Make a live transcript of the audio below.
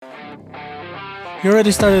You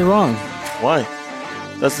already started wrong. Why?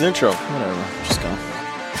 That's the intro. Whatever. Just go.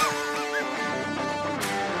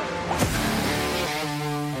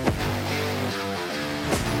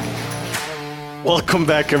 Welcome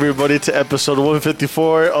back, everybody, to episode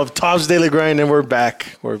 154 of Tom's Daily Grind, and we're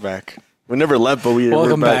back. We're back. We never left, but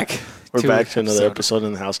Welcome we're back. back. We're back to another episode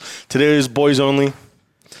in the house. Today is boys only.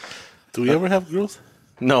 Do we ever have girls?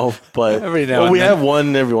 No, but Every now and we then. have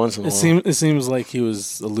one every once in a while. It seems like he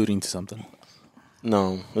was alluding to something.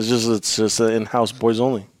 No, it's just in-house boys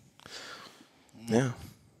only. Yeah.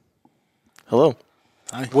 Hello.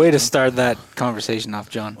 Hi. Way to start that conversation off,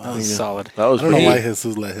 John. That was solid. That was I don't know pretty. why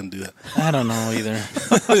Jesus let him do that. I don't know either.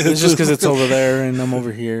 It's just because it's over there and I'm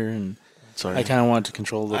over here, and Sorry. I kind of want to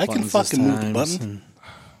control the I can buttons fucking move the this button. time,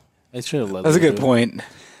 and I should have let. That's a Lou good do it. point.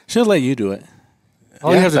 Should have let you do it.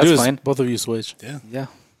 All Yeah, you have to do that's is fine. both of you switch. Yeah. Yeah.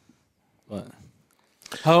 But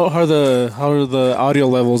how are the audio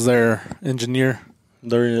levels there, engineer?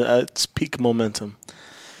 They're at its peak momentum.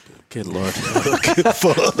 Good lord.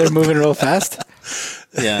 They're moving real fast.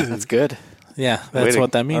 Yeah, That's good. yeah. That's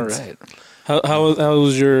what that means. All right. How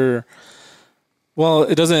was your? Well,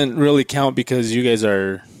 it doesn't really count because you guys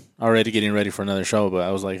are already getting ready for another show. But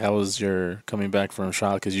I was like, how was your coming back from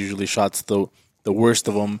shot? Because usually shot's the worst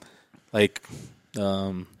of them. Like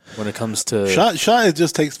when it comes to Shot, it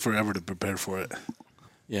just takes forever to prepare for it.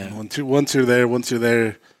 yeah, Once you're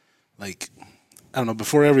there, like, I don't know,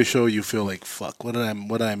 before every show you feel like, fuck, what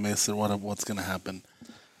did I miss or what's gonna happen?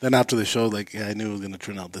 Then after the show, like, yeah, I knew it was gonna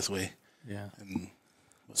turn out this way. yeah. And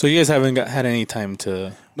So you guys haven't had any time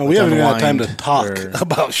to no, we haven't even had time to unwind talk or-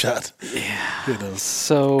 about Shot. Yeah. You know.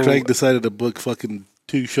 So Craig decided to book fucking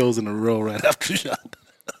 2 shows in a row right after Shot.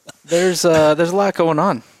 there's a lot going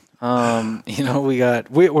on.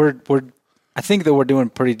 We're I think that we're doing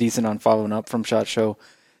pretty decent on following up from SHOT Show.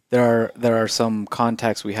 There are some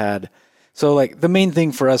contacts we had. So like the main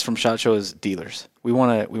thing for us from SHOT Show is dealers. We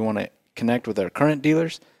want to connect with our current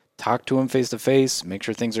dealers, talk to them face to face, make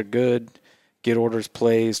sure things are good, get orders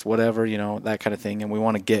placed, whatever, that kind of thing, and we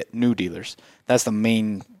want to get new dealers. That's the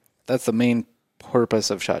main purpose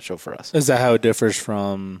of SHOT Show for us. Is that how it differs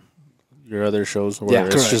from your other shows, where Yeah,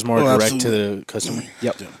 it's correct. just more Oh, direct absolutely. to the customer?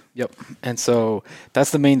 Yep. And so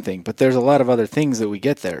that's the main thing. But there's a lot of other things that we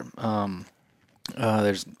get there.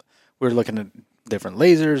 We're looking at different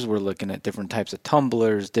lasers. We're looking at different types of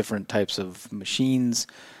tumblers, different types of machines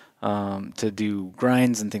to do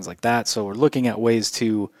grinds and things like that. So we're looking at ways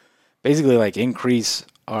to basically like increase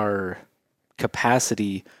our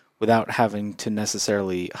capacity without having to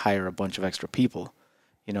necessarily hire a bunch of extra people.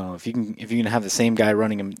 If you can have the same guy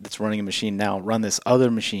that's running a machine now run this other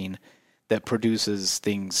machine that produces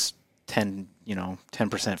things 10%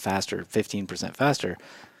 faster, 15% faster,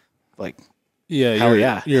 like Yeah, Hell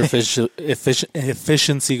yeah. your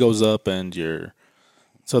efficiency goes up, and the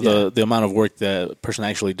amount of work that person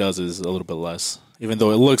actually does is a little bit less, even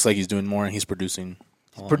though it looks like he's doing more and he's producing.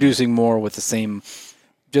 producing more with the same,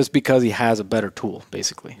 just because he has a better tool,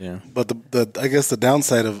 basically. Yeah, But I guess the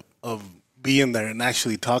downside of being there and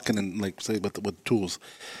actually talking and like say with tools,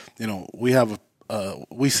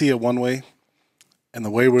 we see it one way, and the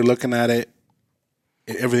way we're looking at it,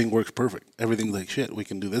 everything works perfect. Everything's like shit. We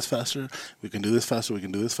can do this faster. We can do this faster. We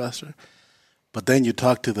can do this faster. But then you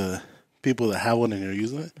talk to the people that have one and you're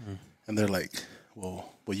using it, and they're like, "Well,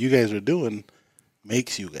 what you guys are doing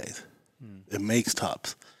makes you guys. It makes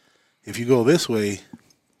tops. If you go this way,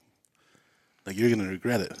 like you're gonna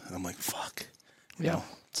regret it." And I'm like, "Fuck." Yeah.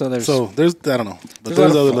 So there's I don't know, but a lot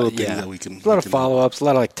there's of other fo- little things yeah. that we can. There's a lot we of can do. follow ups, a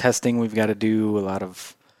lot of like testing we've got to do.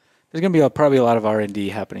 There's going to be probably a lot of R&D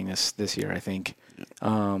happening this year, I think.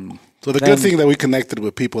 So the Then- good thing that we connected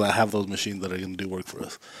with people that have those machines that are going to do work for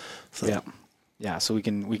us. So Yeah. So we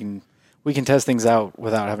can test things out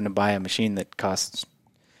without having to buy a machine that costs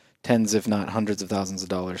tens, if not hundreds of thousands of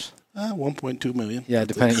dollars. 1.2 million. Yeah,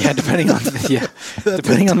 depending on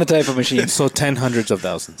the type of machine. so 10 hundreds of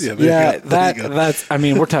thousands. Yeah, Yeah, there you go. that's. I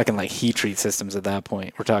mean, we're talking like heat treat systems at that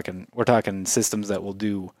point. We're talking systems that will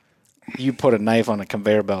do. You put a knife on a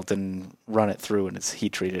conveyor belt and run it through, and it's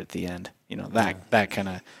heat treated at the end. That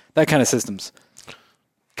kind of systems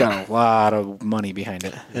got a lot of money behind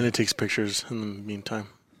it. And it takes pictures in the meantime.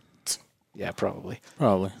 Yeah, probably.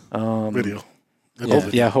 Probably. Video.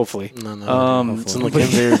 Yeah, hopefully. No. It's in the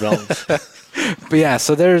conveyor belt. But yeah,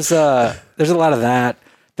 so there's a lot of that.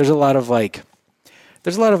 There's a lot of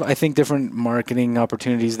I think different marketing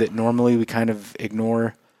opportunities that normally we kind of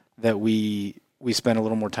ignore, that we spent a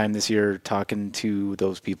little more time this year talking to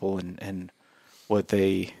those people and what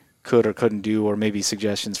they could or couldn't do, or maybe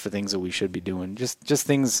suggestions for things that we should be doing. Just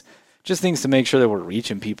things to make sure that we're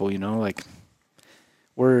reaching people, like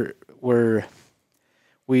we're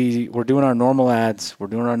we're doing our normal ads, we're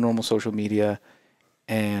doing our normal social media,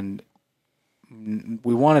 and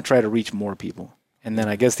we want to try to reach more people. And then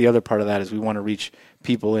I guess the other part of that is we want to reach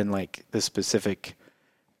people in like the specific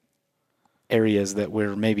areas that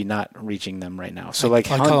we're maybe not reaching them right now. So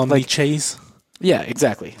like I call them niches. Yeah,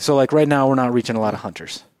 exactly. So like right now we're not reaching a lot of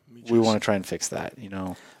hunters. We want to try and fix that, you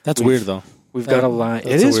know. That's weird though. We've got a line.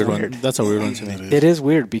 It is weird. That's a weird one to me. It is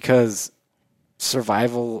weird because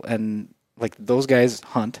survival and like those guys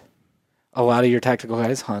hunt. A lot of your tactical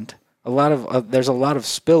guys hunt. A lot of there's a lot of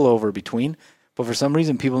spillover between, but for some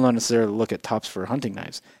reason people don't necessarily look at tops for hunting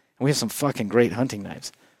knives. And we have some fucking great hunting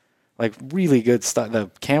knives. Like really good stuff. The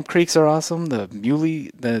Camp Creeks are awesome. The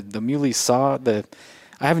Muley saw, I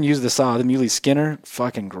haven't used the saw, the Muley Skinner,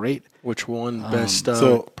 fucking great. Which one best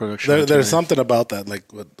There's production? There's something about that,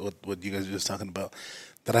 like what you guys were just talking about,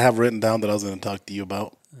 that I have written down that I was going to talk to you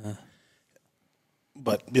about.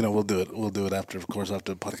 But you know, we'll do it. We'll do it after, of course,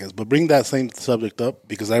 after the podcast. But bring that same subject up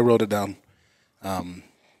because I wrote it down,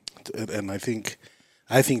 and I think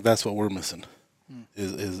that's what we're missing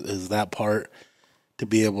is that part, to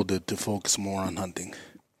be able to focus more on hunting,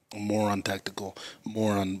 more on tactical,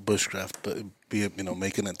 more on bushcraft, but be it, you know,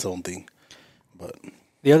 making its own thing. But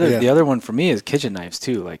the other one for me is kitchen knives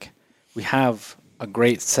too. Like we have a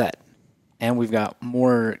great set, and we've got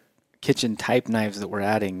more kitchen type knives that we're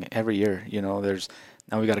adding every year. You know,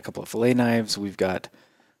 now we got a couple of fillet knives. We've got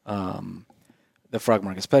the Frog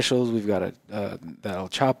Market Specials. We've got the El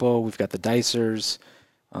Chapo. We've got the Dicers.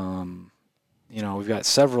 You know, we've got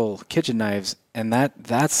several kitchen knives, and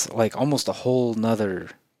that's like almost a whole nother.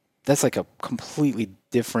 That's like a completely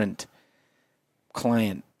different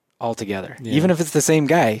client altogether. Yeah. Even if it's the same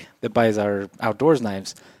guy that buys our outdoors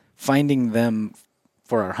knives, finding them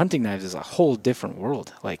for our hunting knives is a whole different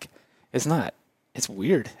world. Like, it's not. It's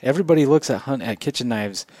weird. Everybody looks at kitchen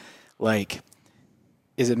knives like,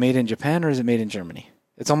 is it made in Japan or is it made in Germany?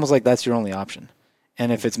 It's almost like that's your only option.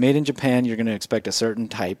 And if it's made in Japan, you're going to expect a certain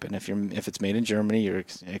type, and if it's made in Germany, you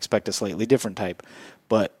expect a slightly different type.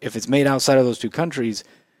 But if it's made outside of those two countries,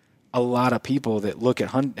 a lot of people that look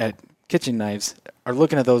at kitchen knives are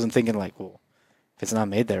looking at those and thinking like, well, if it's not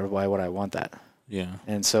made there, why would I want that? Yeah.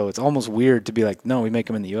 And so it's almost weird to be like, no, we make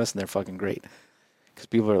them in the U.S. and they're fucking great. Because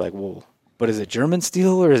people are like, well, but is it German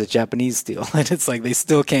steel or is it Japanese steel? And it's like they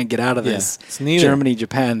still can't get out of this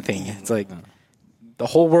Germany-Japan thing. It's like the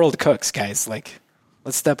whole world cooks, guys. Like,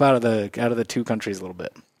 let's step out of the two countries a little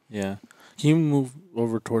bit. Yeah. Can you move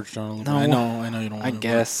over towards John a little bit? I know you don't want to. I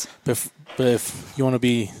guess. But if you want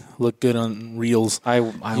to look good on reels, I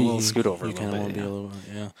will scoot over you a little bit. Be a little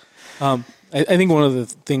bit, yeah. I think one of the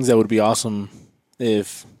things that would be awesome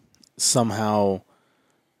if somehow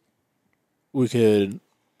we could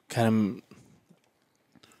kind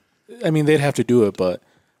of, I mean, they'd have to do it, but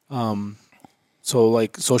so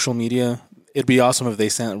like social media, it'd be awesome if they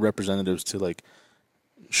sent representatives to like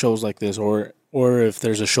shows like this, or if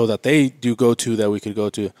there's a show that they do go to that we could go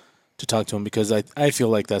to talk to them, because I feel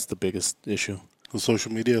like that's the biggest issue. The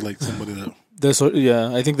social media, like somebody that...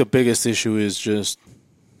 Yeah, I think the biggest issue is just,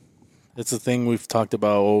 it's a thing we've talked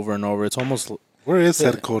about over and over. It's almost... Where is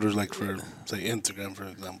headquarters, like for, say, Instagram, for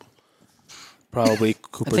example? Probably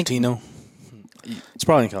Cupertino. It's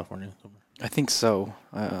probably in California. I think so.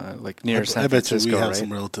 Like near San Francisco, I bet you we have right?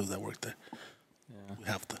 some relatives that work there. Yeah. We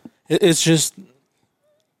have to. It's just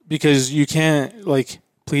because you can't like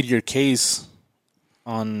plead your case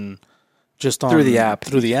on through the app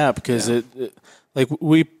because it like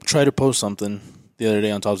we tried to post something the other day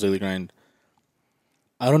on Tom's Daily Grind.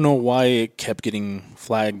 I don't know why it kept getting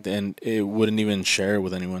flagged and it wouldn't even share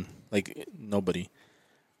with anyone, like nobody.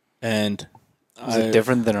 And is it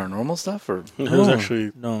different than our normal stuff, or it was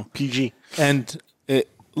actually PG? And it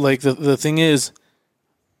like the thing is,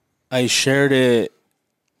 I shared it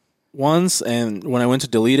once, and when I went to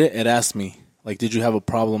delete it, it asked me like, "Did you have a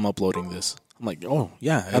problem uploading this?" I'm like, "Oh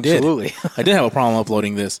yeah, I absolutely. did. I did have a problem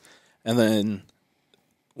uploading this." And then,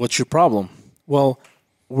 what's your problem? Well,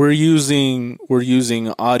 we're using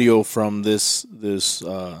audio from this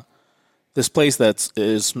place that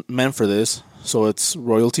is meant for this, so it's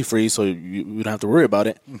royalty free, so you don't have to worry about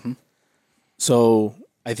it. Mm-hmm. So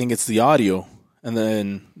I think it's the audio, and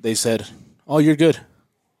then they said, "Oh, you're good,"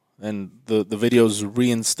 and the video's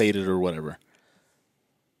reinstated or whatever,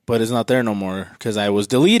 but it's not there no more because I was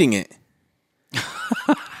deleting it.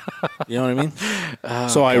 You know what I mean?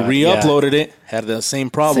 So I re-uploaded it, had the same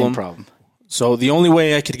problem. So the only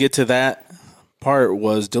way I could get to that part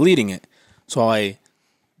was deleting it. So I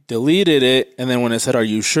deleted it, and then when it said, "Are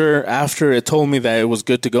you sure?" after it told me that it was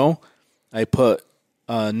good to go, I put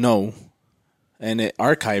no, and it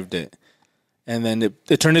archived it. And then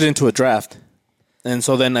it turned it into a draft. And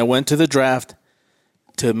so then I went to the draft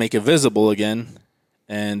to make it visible again,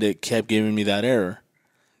 and it kept giving me that error.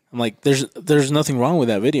 I'm like, there's nothing wrong with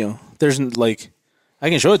that video. There's like, I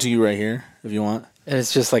can show it to you right here if you want. And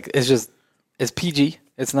it's just like it's PG.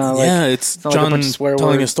 It's not like it's not John like a bunch of swear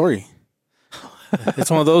telling words. a story.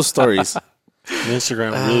 It's one of those stories.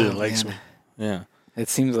 Instagram really likes me. Yeah, It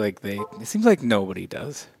seems like nobody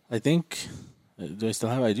does. I think. Do I still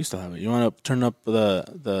have it? I do still have it. You want to turn up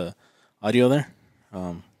the audio there?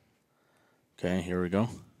 Okay, here we go.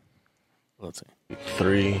 Let's see.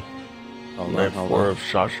 3, night 4 of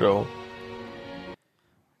SHOT Show.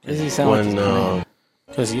 Does he sound like he's crying?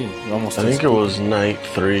 Because you almost. I think it was night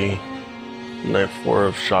 3, night 4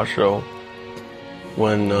 of SHOT Show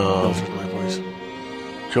when my voice.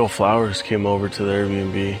 Joe Flowers came over to the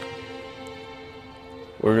Airbnb.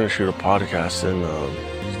 We were gonna shoot a podcast and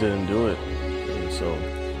he just didn't do it. And so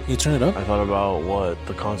You turn it up. I thought about what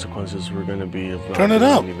the consequences were gonna be of not Turn it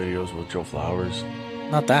doing up. any videos with Joe Flowers.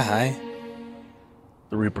 Not that high.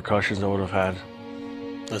 The repercussions I would have had.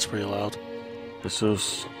 That's pretty loud.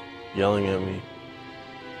 Jesus yelling at me.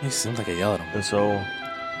 It seems like I yell at him. And so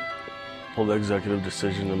pulled the executive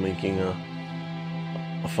decision of making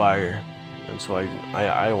a fire. And so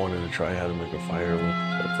I wanted to try how to make a fire with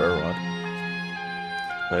a ferro rod.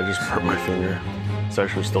 And I just burnt my finger. It's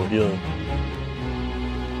actually still healing.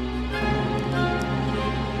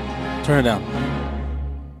 Turn it down.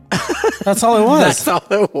 That's all it was. That's all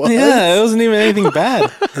it was. Yeah, it wasn't even anything bad.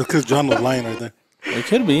 That's because John was lying right there. It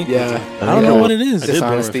could be. Yeah. I don't know what it is.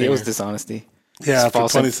 Dishonesty. It was dishonesty. Yeah, after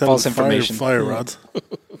false 27 false information. fire rods.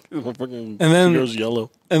 And then- it goes yellow.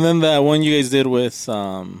 And then that one you guys did with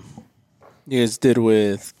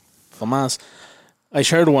Famas, I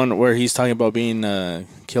shared one where he's talking about being a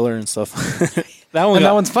killer and stuff. that one, And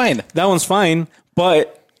that one's fine. that one's fine,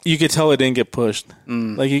 but you could tell it didn't get pushed.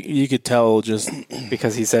 Like you could tell just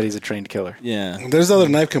Because he said he's a trained killer. yeah. There's other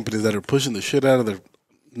knife companies that are pushing the shit out of their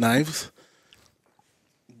knives.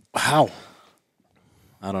 How?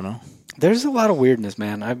 I don't know. There's a lot of weirdness,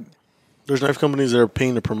 man. There's knife companies that are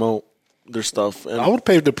paying to promote their stuff. And I would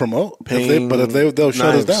pay to promote, paying but if they'll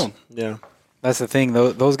shut us knives. down. Yeah. That's the thing.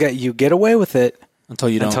 Those guys, you get away with it Until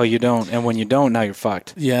you don't. until you don't, and when you don't, now you're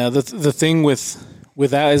fucked. Yeah, the thing with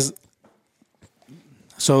that is,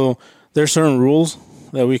 so there's certain rules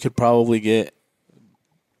that we could probably get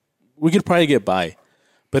by,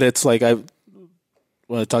 but it's like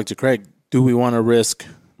when I talked to Craig, do we want to risk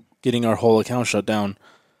getting our whole account shut down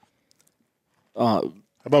How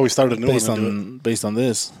about we start a new based one and do it? on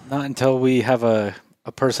this? Not until we have a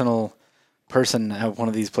personal person at one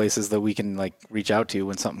of these places that we can like reach out to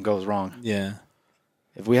when something goes wrong. Yeah,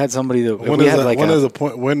 If we had somebody that, if When we is had the, like when a, is the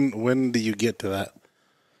point? When do you get to that?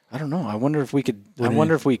 I don't know. I wonder if we could. What I do you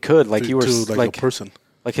wonder if we could. Like to, you were to, like a person.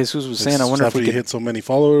 like Jesus was It's saying. I wonder if after we you could. hit so many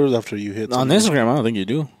followers. After you hit on Instagram, I don't think you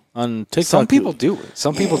do. On TikTok, Some people do.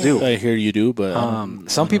 Some people do. I hear you do, but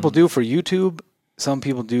Some people do for YouTube. Some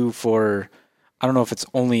people do for. I don't know if it's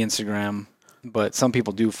only Instagram, but some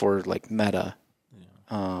people do for like Meta.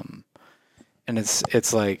 And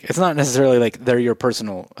it's like it's not necessarily like they're your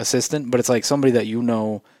personal assistant, but it's like somebody that you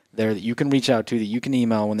know there that you can reach out to, that you can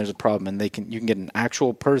email when there's a problem, and you can get an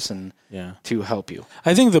actual person yeah. to help you.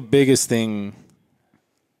 I think the biggest thing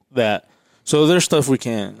so there's stuff we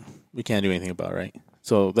can't do anything about, right?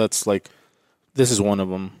 So that's like, this is one of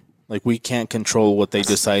them. Like we can't control what they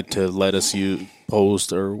decide to let us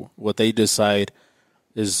post or what they decide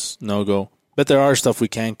is no go. But there are stuff we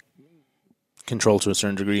can control to a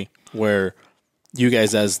certain degree where you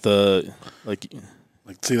guys as the like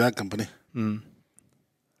see that company.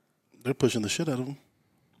 They're pushing the shit out of them.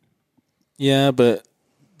 yeah, but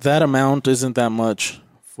that amount isn't that much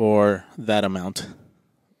for that amount.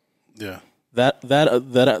 Yeah. That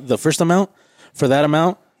the first amount for that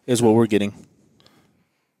amount is what we're getting.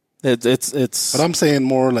 It's. But I'm saying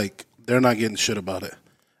more like they're not getting shit about it.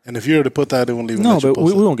 And if you were to put that, it won't even no, let you but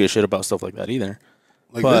we post it. won't get shit about stuff like that either.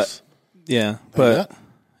 Like but- this. Yeah, Like but that?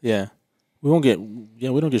 yeah, we won't get.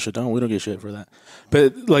 Yeah, we don't get shit done. We don't get shit for that.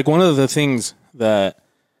 But like one of the things that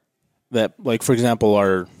like for example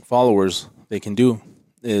our followers they can do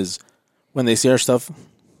is when they see our stuff,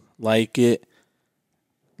 like it,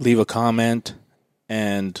 leave a comment,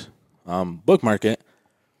 and bookmark it.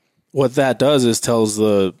 What that does is tells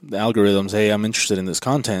the algorithms, hey, I'm interested in this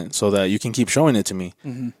content, so that you can keep showing it to me.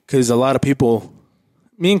 Because a lot of people,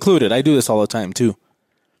 me included, I do this all the time too.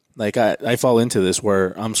 Like I fall into this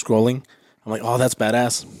where I'm scrolling, I'm like, oh, that's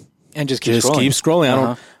badass. And just keep Just scrolling. keep scrolling.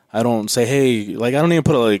 Uh-huh. I don't say, hey, like I don't even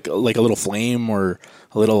put like a little flame or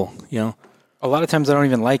a little, A lot of times I don't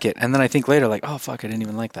even like it, and then I think later, like, oh fuck, I didn't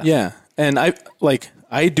even like that. Yeah, and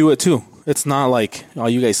I do it too. It's not like, oh,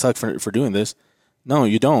 you guys suck for doing this. No,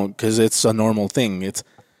 you don't, because it's a normal thing. It's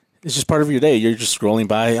just part of your day. You're just scrolling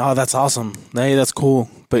by. Oh, that's awesome. Hey, that's cool.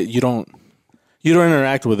 But you don't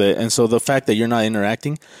interact with it. And so the fact that you're not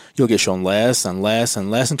interacting, you'll get shown less and less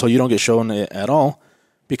and less until you don't get shown it at all.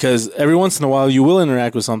 Because every once in a while you will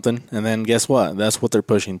interact with something, and then guess what? That's what they're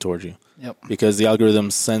pushing towards you. Yep. Because the algorithm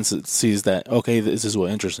sees that, okay, this is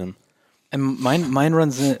what interests him. And mine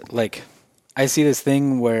runs in, like, I see this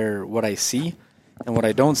thing where what I see and what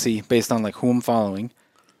I don't see based on like who I'm following,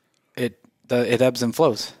 it ebbs and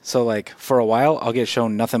flows. So like for a while I'll get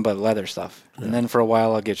shown nothing but leather stuff, and then for a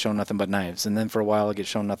while I'll get shown nothing but knives, and then for a while I'll get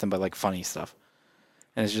shown nothing but like funny stuff.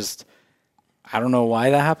 And it's just, I don't know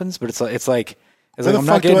why that happens, but it's like Where the I'm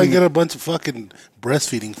fuck not do I getting. get a bunch of fucking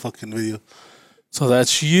breastfeeding fucking video? So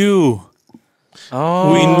that's you.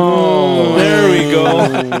 Oh, There we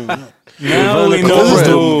go. Now we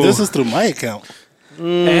know. This is through my account.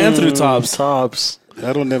 And through Tops. Tops.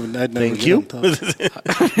 I'd never. Thank you. John.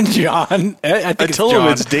 I think tell him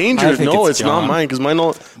it's dangerous. No, it's not mine because mine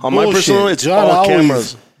on my Bullshit. personal it's John all always-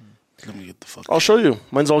 cameras. Let me get the fuck. I'll show you.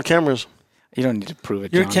 Mine's all cameras. You don't need to prove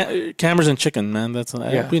it, Your John. cameras and chicken, man. That's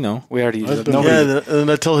we know. We already That's did. been- Nobody. Yeah,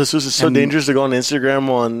 and I tell Jesus it's so dangerous to go on Instagram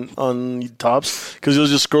on Tops because you'll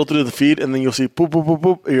just scroll through the feed and then you'll see poop, poop, poop,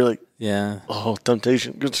 poop. And you're like, Yeah. oh,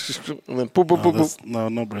 temptation. And then poop, poop, poop, poop.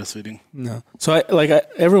 No breastfeeding. No. So I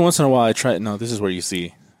every once in a while I try. No, this is where you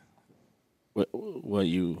see what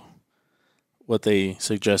they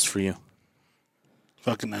suggest for you.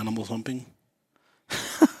 Fucking animals humping.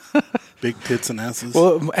 Big tits and asses.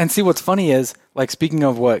 Well, and see what's funny is, like, speaking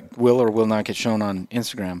of what will or will not get shown on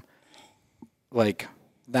Instagram, like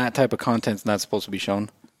that type of content's not supposed to be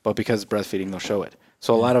shown, but because it's breastfeeding, they'll show it.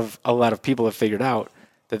 So a lot of people have figured out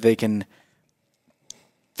that they can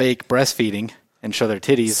fake breastfeeding and show their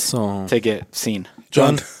titties to get seen.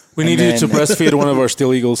 John, we need you to breastfeed one of our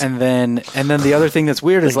Steel Eagles. And then the other thing that's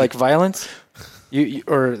weird is like violence. You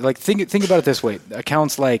or like think about it this way.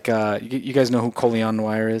 Accounts like you guys know who Colion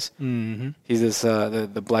Noir is. Mm-hmm. He's this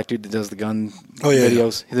the black dude that does the gun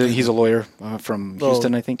videos. Yeah. He's a lawyer from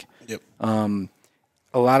Houston, I think. Yep. A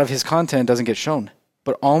lot of his content doesn't get shown,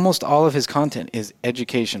 but almost all of his content is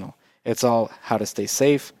educational. It's all how to stay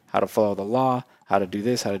safe, how to follow the law, how to do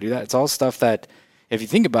this, how to do that. It's all stuff that, if you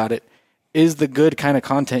think about it, is the good kind of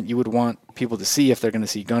content you would want people to see if they're going to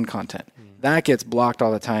see gun content. That gets blocked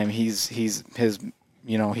all the time. He's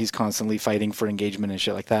constantly fighting for engagement and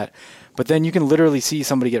shit like that. But then you can literally see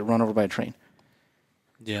somebody get run over by a train.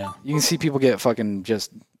 Yeah. You can see people get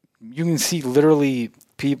you can see literally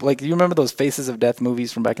people, like, you remember those Faces of Death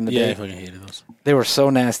movies from back in the day? Yeah, I fucking hated those. They were so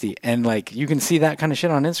nasty. And like, you can see that kind of shit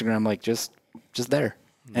on Instagram, like just there.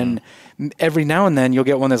 And every now and then you'll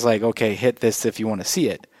get one that's like, okay, hit this if you want to see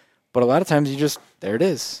it. But a lot of times there it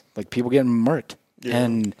is. Like people getting murked. Yeah.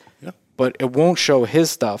 But it won't show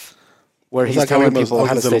his stuff where he's telling people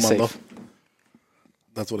how to stay safe.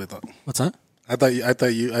 That's what I thought. What's that? I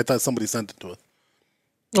thought somebody sent it to us.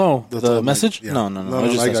 Oh, That's the what message? yeah. No.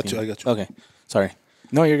 I got you. Okay, sorry.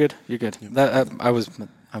 No, you're good. You're good. Yeah. I was basically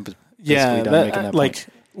done making that like point.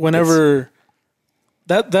 whenever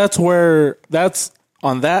that's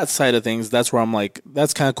on that side of things. That's where I'm like,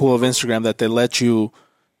 that's kind of cool of Instagram that they let you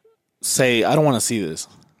say, I don't want to see this.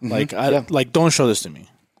 Mm-hmm. Like don't show this to me,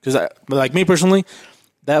 because like me personally,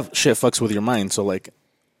 that shit fucks with your mind. So like,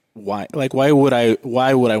 why would I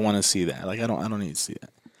want to see that? Like I don't need to see that,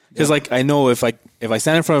 because like I know if I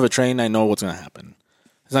stand in front of a train, I know what's gonna happen.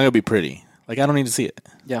 It's not gonna be pretty. Like I don't need to see it.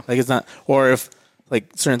 Yeah. Like it's not. Or if like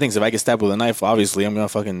certain things, if I get stabbed with a knife, obviously I'm gonna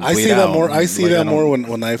fucking. I see that more. I see that more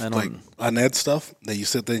when I've like on Ed stuff that you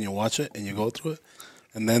sit there and you watch it and you go through it,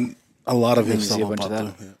 and then a lot of his stuff will pop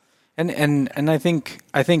through. Yeah. And I think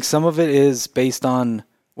some of it is based on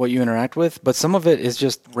what you interact with, but some of it is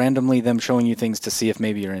just randomly them showing you things to see if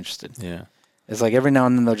maybe you're interested. Yeah. It's like every now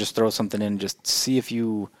and then they'll just throw something in, just see if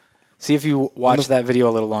you watch that video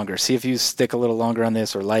a little longer, see if you stick a little longer on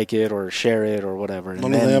this, or like it, or share it, or whatever. No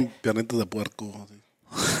nos vean pianitos de puerco.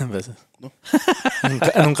 ¿No?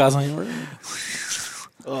 En un caso.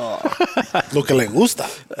 Lo que le gusta.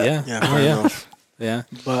 Yeah. Yeah. Yeah.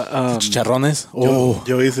 But chicharrones.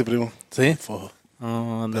 Yo hice, primo. ¿Sí? Fo.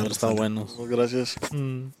 Oh, han de haber estado buenos. Oh, gracias.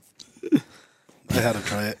 I had to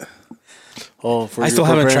try it. Oh, I still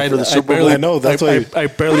haven't tried for the it. Super Bowl. I know, that's why. I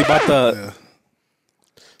barely bought the.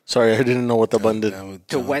 Sorry, I didn't know what the button did.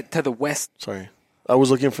 to the west. Sorry. I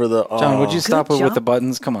was looking for the... John, would you stop it with the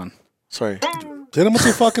buttons? Come on. Sorry. Hit him with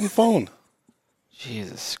your fucking phone.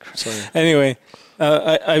 Jesus Christ. Sorry. Anyway,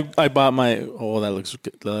 I bought my. Oh, that looks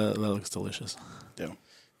good. That looks delicious. Yeah.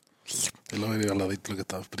 Y luego al ladito lo que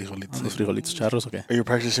estaba frijolitos. Los frijolitos charros, okay. Are you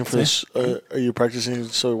practicing for this? Are you practicing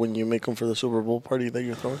so when you make them for the Super Bowl party that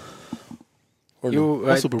you're throwing? Or no?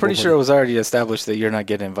 I'm Super Bowl pretty sure it was already established that you're not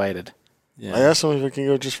getting invited. Yeah. I asked him if I can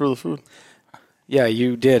go just for the food. Yeah,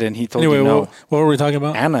 you did, and he told Anyway, you no. what were we talking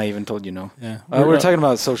about? Anna even told you no. Yeah. We were talking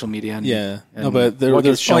about social media. And, Yeah. and No, but what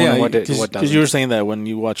gets shown and what because doesn't. you were saying that when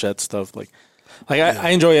you watch Ed's stuff, I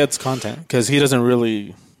enjoy Ed's content because he doesn't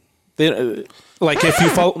really, like if you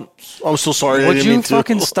follow. I'm so sorry. I Would didn't you mean to.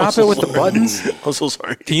 fucking stop it with the buttons? I'm so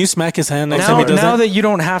sorry. Can you smack his hand next time Now, he does now that? that you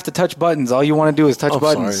don't have to touch buttons, all you want to do is touch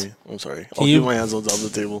buttons. I'm sorry. Can I'll you- keep my hands on top of the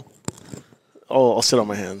table. I'll sit on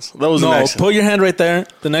my hands. That was an No, accident. put your hand right there.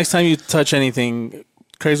 The next time you touch anything,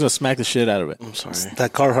 Craig's gonna smack the shit out of it. I'm sorry.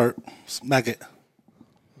 That Carhartt, smack it.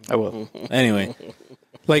 I will. Anyway,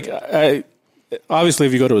 I obviously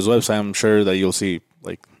if you go to his website, I'm sure that you'll see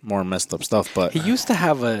more messed up stuff. But He used to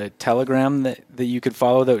have a Telegram that you could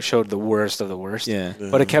follow that showed the worst of the worst. Yeah.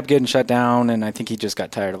 But it kept getting shut down, and I think he just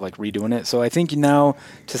got tired of redoing it. So I think now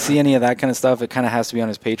to see any of that kind of stuff, it kind of has to be on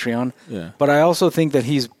his Patreon. Yeah. But I also think that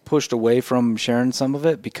he's pushed away from sharing some of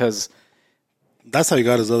it because, That's how he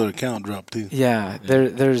got his other account dropped too.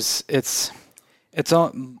 it's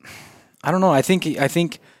all. I don't know. I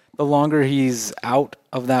think the longer he's out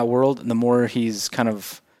of that world, and the more he's kind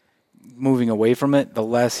of moving away from it, the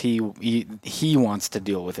less he wants to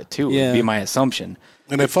deal with it too. Yeah. Would be my assumption.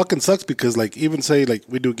 And it fucking sucks because even say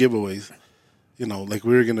we do giveaways, we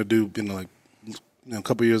were gonna do a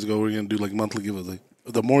couple years ago we were gonna do monthly giveaways.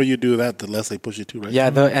 The more you do that, the less they push you to, right? Yeah,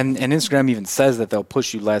 and Instagram even says that they'll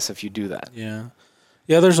push you less if you do that. yeah,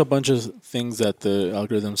 there's a bunch of things that the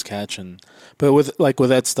algorithms catch, but with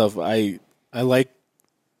that stuff, I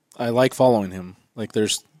like following him.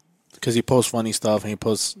 There's because he posts funny stuff and he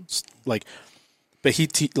posts but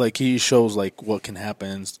he shows what can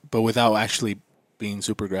happen, but without actually being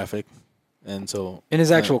super graphic, and so In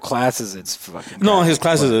his actual classes, it's fucking no, his graphic,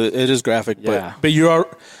 classes but it is graphic, Yeah. but you're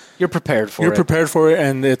you're prepared for it.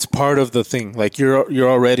 and it's part of the thing. You're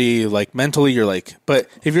already mentally you're but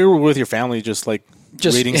if you're with your family, just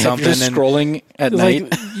reading if something you're just and scrolling at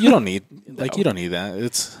night. you don't need you don't need that.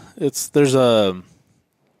 It's there's a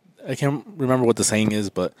I can't remember what the saying is,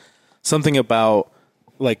 but something about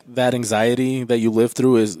that anxiety that you live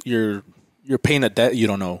through is you're paying a debt you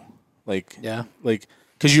don't know. Yeah.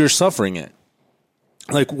 Because you're suffering it.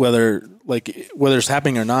 Whether it's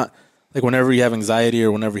happening or not, whenever you have anxiety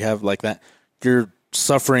or whenever you have that, you're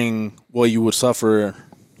suffering what you would suffer,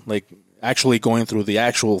 actually going through the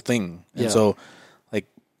actual thing. And Yeah. so,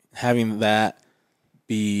 having that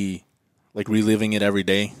be reliving it every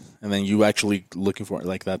day, and then you actually looking for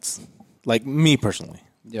it, that's me personally.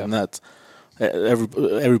 Yeah. And that's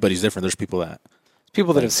everybody's different. There's people that.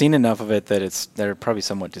 People that have seen enough of it that they're probably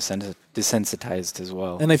somewhat desensitized as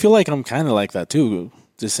well. And I feel like I'm kind of like that too,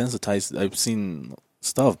 desensitized. I've seen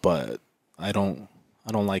stuff, but I don't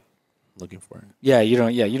like looking for it. Yeah, you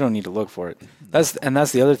don't need to look for it. That's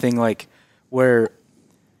the other thing, where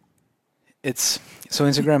it's so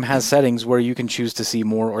Instagram has settings where you can choose to see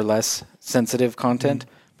more or less sensitive content,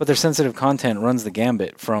 but their sensitive content runs the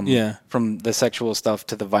gambit from the sexual stuff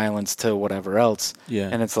to the violence to whatever else. Yeah.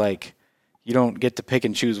 And it's you don't get to pick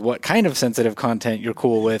and choose what kind of sensitive content you're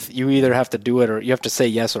cool with. You either have to do it or you have to say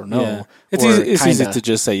yes or no. Yeah. It's or easy kinda- to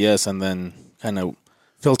just say yes and then kind of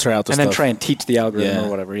filter out the and stuff. then try and teach the algorithm Yeah. or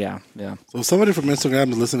whatever. Yeah. Yeah. So if somebody from Instagram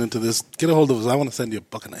is listening to this, get a hold of us. I want to send you a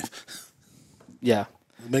bucket knife. Yeah.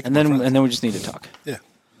 Make And my then friends. we just need to talk. Yeah.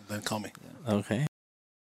 Then call me. Okay.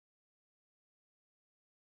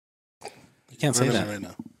 You can't say Running that. right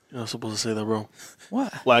now. You're not supposed to say that, bro.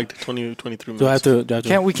 What? Lagged 23 minutes. Do I have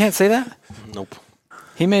to? We can't say that? Nope.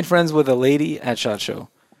 He made friends with a lady at SHOT Show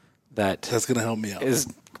that That's gonna help me out.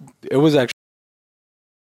 it was actually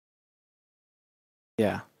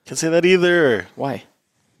yeah. Can't say that either. Why?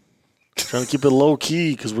 Trying to keep it low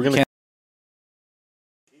key because we're gonna. Can't-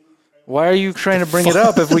 Why are you trying to bring it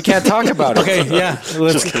up if we can't talk about it? Okay, yeah.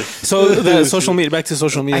 So the social media, back to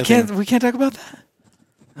social media. I can't. thing. We can't talk about that.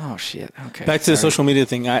 Oh shit. Okay. Back to the sorry. social media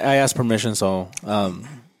thing. I asked permission, so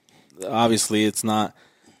obviously it's not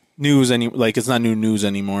news it's not new news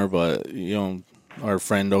anymore. But our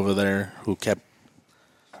friend over there who kept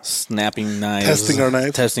snapping knives,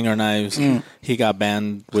 Testing our knives. he got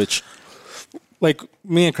banned. Which,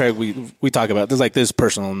 me and Craig, we talk about this this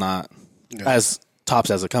personal, not as Tops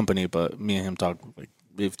as a company, but me and him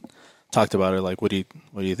we've talked about it. What do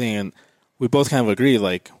you think? And we both kind of agree.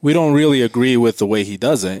 We don't really agree with the way he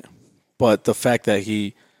does it, but the fact that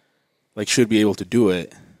he should be able to do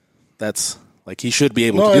it, that's he should be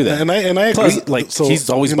able to do that. And I Plus, agree. he's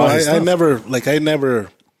always bought his I stuff. never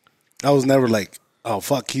I was never oh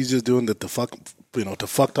fuck, he's just doing the fuck, to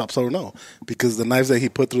fuck top soda. No, because the knives that he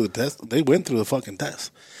put through the test, they went through the fucking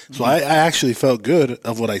test. So I actually felt good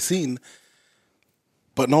of what I seen.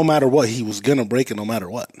 But no matter what, he was gonna break it no matter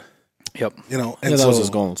what. Yep. And that so, was his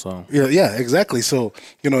goal. So yeah, exactly. So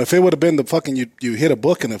if it would have been the fucking you hit a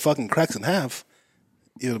book and it fucking cracks in half,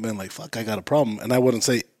 you would have been like, fuck, I got a problem, and I wouldn't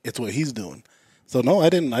say it's what he's doing. So no, I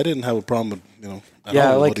didn't have a problem with at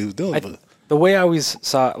all with what he was doing. But the way I always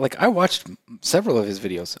saw, like, I watched several of his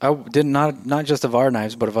videos. I did not just of our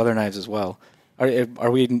knives, but of other knives as well.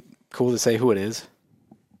 Are we cool to say who it is?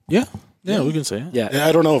 yeah, we can say it. Yeah.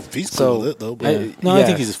 I don't know if he's cool with it though. But I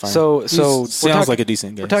think he's fine. So sounds like a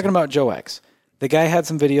decent guy. We're talking about Joe X. The guy had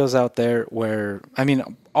some videos out there where, I mean,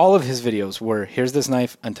 all of his videos were, here's this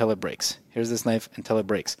knife until it breaks. Here's this knife until it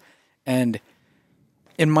breaks. And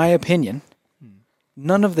in my opinion,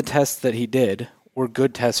 none of the tests that he did were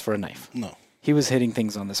good tests for a knife. No. He was hitting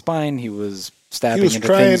things on the spine. He was stabbing He was into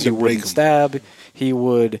trying things to you break wouldn't them. stab. He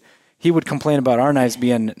would complain about our knives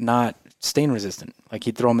being not stain resistant. Like,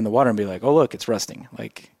 he'd throw them in the water and be like, "Oh, look, it's rusting."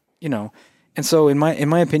 Like, And so in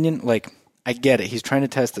my opinion, like, I get it. He's trying to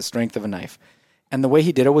test the strength of a knife. And the way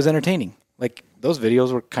he did it was entertaining. Like, those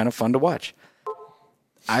videos were kind of fun to watch.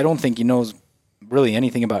 I don't think he knows really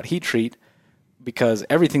anything about heat treat, because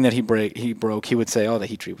everything that he broke, he would say, "Oh, the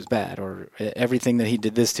heat treat was bad," or everything that he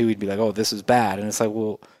did this to, he'd be like, "Oh, this is bad." And it's like,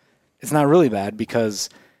 well, it's not really bad, because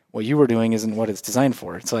what you were doing isn't what it's designed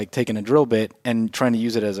for. It's like taking a drill bit and trying to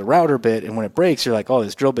use it as a router bit, and when it breaks, you're like, "Oh,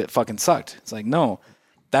 this drill bit fucking sucked." It's like, no,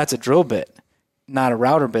 that's a drill bit, not a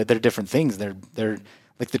router bit. They're different things. They're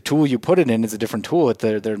like, the tool you put it in is a different tool.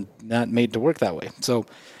 They're not made to work that way. So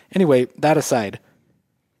anyway, that aside,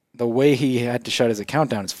 the way he had to shut his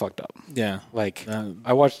account down is fucked up. Yeah. Like,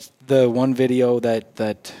 I watched the one video that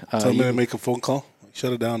tell me to make a phone call,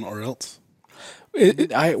 shut it down, or else.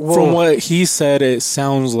 From what he said, it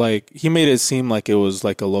sounds like he made it seem like it was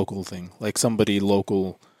like a local thing, like somebody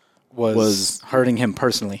local was hurting him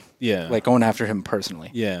personally. Yeah. Like, going after him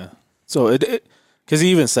personally. Yeah. So it because he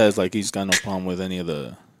even says like he's got no problem with any of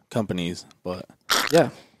the companies, but Yeah.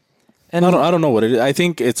 And I don't know what it is. I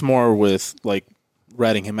think it's more with like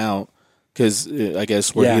ratting him out, because I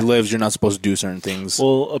guess where he lives, you're not supposed to do certain things.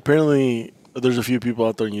 Well, apparently there's a few people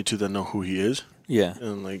out there on YouTube that know who he is. Yeah.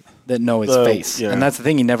 And like that know his face. Yeah. And that's the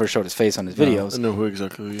thing, he never showed his face on his videos. I know who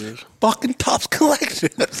exactly he is. Fucking Tops Collection.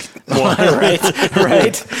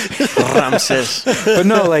 right. Ramses. But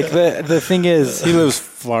no, like, the thing is, He lives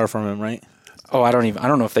far from him, right? oh, I don't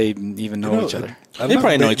know if they even know each other. They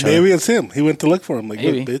probably know each other. Maybe it's him. He went to look for him. Like,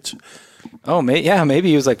 Maybe. look, bitch. Oh, maybe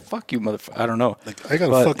he was like, "Fuck you, motherfucker." I don't know. Like, I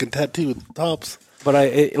got But- a fucking tattoo with Tops. But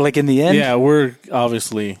like, in the end, Yeah, we're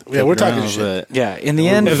obviously we're talking around, shit. but yeah, in the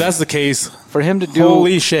end, if that's the case, for him to do,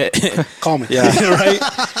 holy shit. Call me. yeah, Right?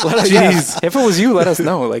 let us, yeah, if it was you, let us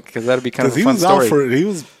know, like, because that'd be kind of Because a he fun was out story. he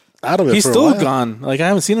was out of it He's for a still while. gone. Like, I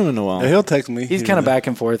haven't seen him in a while. Yeah, he'll text me. He's kind of back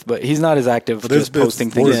and forth, but he's not as active, But this just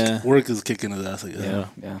posting things. work, Yeah. work is kicking his ass. Like, Yeah.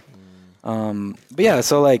 But yeah,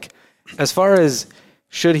 so like, as far as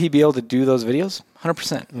should he be able to do those videos,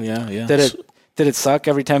 100%. Yeah. Did it suck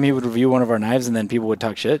every time he would review one of our knives and then people would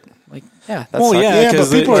talk shit? Like, yeah, that's Well, yeah, Yeah, but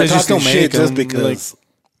 'cause people they are just talking don't shit make just them, because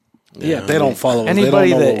yeah. they don't follow us. Anybody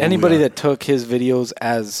they don't know what anybody we are. that took his videos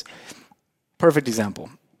as perfect example,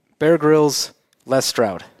 Bear Grylls, Les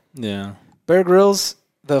Stroud. Yeah. Bear Grylls,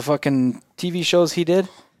 the fucking TV shows he did,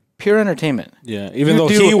 pure entertainment. Yeah. Even You though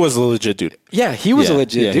do- he was a legit dude. Yeah, he was a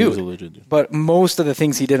legit dude. He was a legit dude. But most of the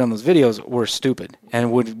things he did on those videos were stupid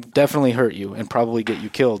and would definitely hurt you and probably get you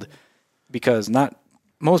killed, because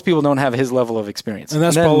most people don't have his level of experience. And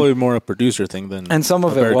that's then- probably more a producer thing than and some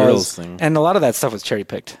of a it Bear was, Grylls thing. and a lot of that stuff was cherry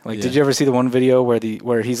picked. Like, Yeah. did you ever see the one video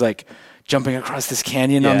where he's like jumping across this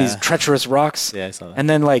canyon on Yeah. these treacherous rocks? Yeah, I saw that. And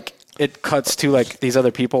then like it cuts to like these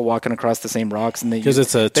other people walking across the same rocks, and 'Cause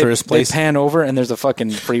it's a tourist place. They pan over, and there's a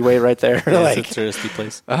fucking freeway right there. Yeah, like, it's a touristy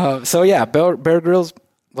place. so yeah, Bear Grylls,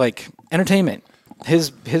 like, entertainment.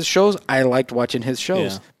 His shows, I liked watching his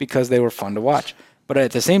shows Yeah. because they were fun to watch. But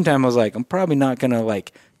at the same time, I was like, I'm probably not gonna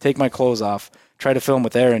like take my clothes off, try to film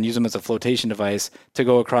with air, and use them as a flotation device to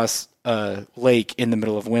go across a lake in the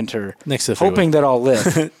middle of winter, Next to the freeway. hoping that I'll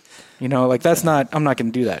live. Like, that's not. I'm not gonna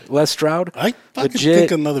do that. Les Stroud, I fucking legit.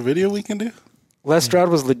 think another video we can do. Les Stroud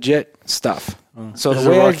was legit stuff. So Is the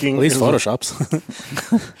it way rocking? At least is it-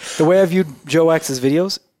 Photoshops. the way I viewed Joe X's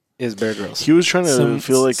videos is Bear Grylls. He was trying to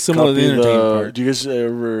feel like similar to the copy entertainment part. Do you guys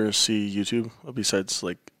ever see YouTube besides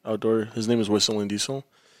like outdoor? His name is Whistling Diesel.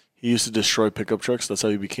 He used to destroy pickup trucks. That's how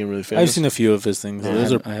he became really famous. I've seen a few of his things. Yeah,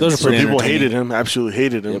 Those I are haven't So pretty people entertaining. hated him, absolutely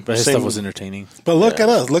hated him. Yeah, but his Same- stuff was entertaining. But look at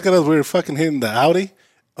us. Look at us. We were fucking hitting the Audi.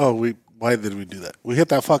 Oh, we Why did we do that? We hit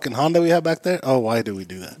that fucking Honda we had back there. Oh, why did we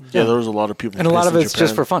do that? Yeah, there was a lot of people. And a lot pissed of in it's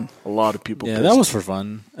just Japan. for fun. A lot of people. Yeah, pissed. that was for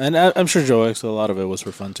fun, and I'm sure Joe X. A lot of it was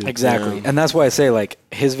for fun too. Exactly. Yeah. And that's why I say, like,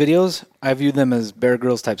 his videos, I viewed them as Bear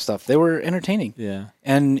Grylls type stuff. They were entertaining. Yeah.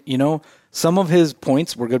 And, you know, some of his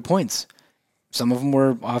points were good points. Some of them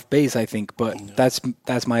were off base, I think, but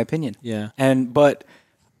that's my opinion. Yeah.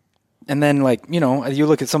 And then, like, you know, you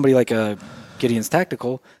look at somebody like Gideon's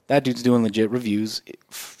Tactical, that dude's doing legit reviews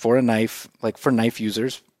for a knife, like for knife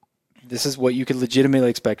users. This is what you could legitimately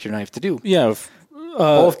expect your knife to do. Yeah.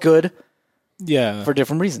 Both good Yeah. for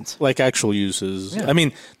different reasons. Like actual uses. Yeah. I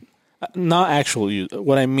mean, not actual use.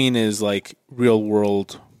 What I mean is like real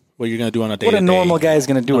world, what you're gonna do on a day. What a normal guy is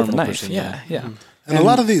going to do with a Normal knife. person, yeah. And a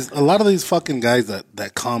lot of these fucking guys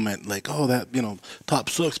that comment like, oh, that, you know, top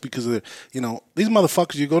sucks because of their, you know, these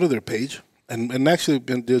motherfuckers. You go to their page, and actually,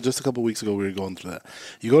 just a couple of weeks ago we were going through that.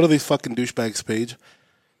 You go to these fucking douchebags page,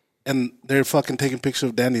 and they're fucking taking pictures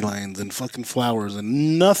of dandelions and fucking flowers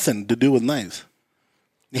and nothing to do with knives.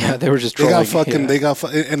 Yeah, they were just They trolling. got fucking,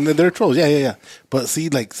 yeah. and they're trolls. Yeah. But see,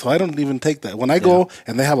 like, so I don't even take that. When I go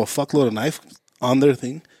and they have a fuckload of knife on their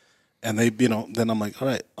thing, and they, you know, then I'm like, all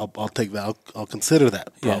right, I'll take that. I'll consider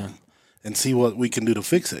that problem and see what we can do to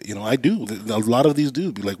fix it. You know, I do. A lot of these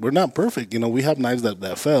do be like, we're not perfect. You know, we have knives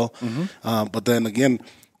that fell, but then again,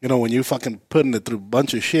 you know, when you fucking putting it through a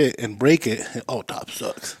bunch of shit and break it, oh, top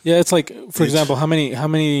sucks. Yeah, it's like, for example, how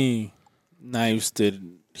many knives did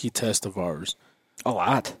he test of ours? A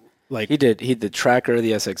lot. Like He did the Tracker,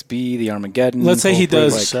 the SXB, the Armageddon. let's say he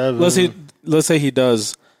both, does. like, Let's say he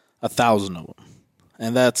does 1,000 of them,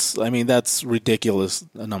 and that's ridiculous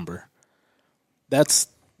a number. That's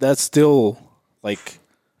still like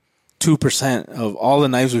 2% of all the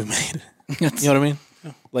knives we've made. You know what I mean?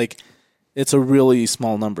 Like, it's a really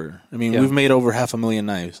small number. I mean, Yeah. we've made over 500,000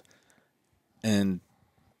 knives, and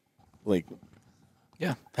like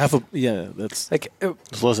Yeah. that's Like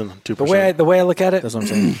It's less than 2%. the way I look at it, that's what I'm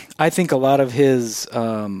saying. I think a lot of his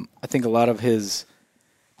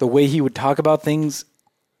the way he would talk about things,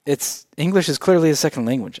 it's English is clearly a second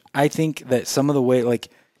language. I think that some of the way, like,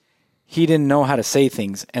 he didn't know how to say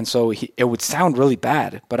things, and so it would sound really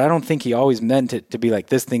bad. But I don't think he always meant it to be like,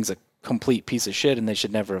 this thing's a complete piece of shit and they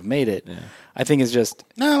should never have made it. I think it's just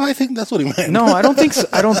No, I think that's what he meant. no. I don't think so.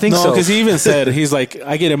 I don't think No, so. because he even said, he's like,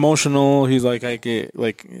 I get emotional. He's like, I get,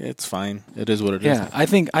 like, it's fine. It is what it is. Yeah, I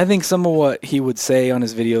think some of what he would say on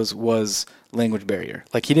his videos was language barrier.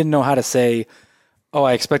 Like, he didn't know how to say, "Oh,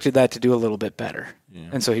 I expected that to do a little bit better,"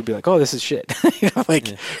 and so he'd be like, "Oh, this is shit," you know, like,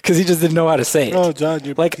 because he just didn't know how to say it. Oh, John,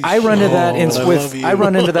 you're Like, piece I of run into that shit. I love you.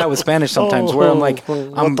 run into that with Spanish sometimes, where I'm like,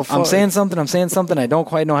 what I'm the fuck? saying something, I don't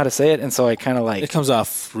quite know how to say it, and so I kind of like, It comes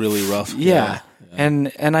off really rough. yeah.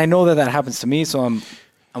 And I know that happens to me, so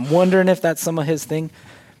I'm wondering if that's some of his thing.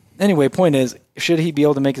 Anyway, point is, should he be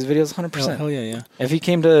able to make his videos? 100%. Hell yeah. If he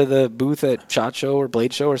came to the booth at SHOT Show or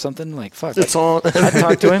Blade Show or something, like, fuck, It's on. I'd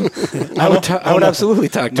talk to him. I would absolutely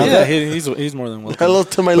talk to Yeah, him. he's more than welcome. Hello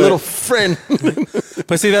to my little friend.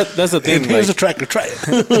 But see, that's the thing. Here's a Like, tracker. Try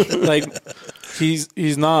it. like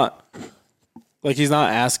he's not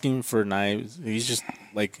asking for knives. He's just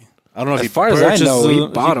like, I don't know if As far as I know, he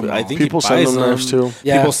purchases- bought 'em all. I think People he send buys them knives, too.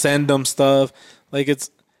 Yeah. People send them stuff. Like, it's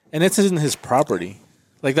in his property.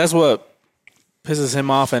 Like, that's what pisses him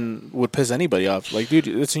off and would piss anybody off. Like, dude,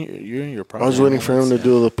 you're in your property. I was waiting for him to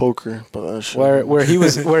do the poker, but that shit. Where he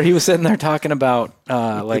was sitting there talking about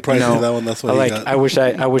like, probably you know, did that one, that's what he like, got. I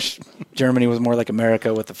wish Germany was more like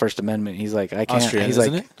America with the First Amendment. He's like, I can't. Austria, he's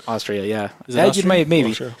isn't like, it? Austria, yeah. Is it Yeah, Austria?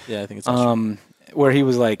 maybe. Sure. Yeah, I think it's Austria. Where he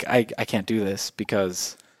was like, I can't do this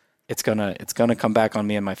because it's gonna come back on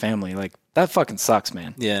me and my family. Like, that fucking sucks,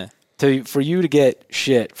 man. Yeah. For you to get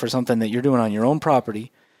shit for something that you're doing on your own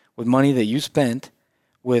property with money that you spent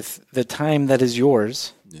with the time that is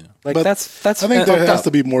yours. Yeah. Like, But that's I think there fucked has up.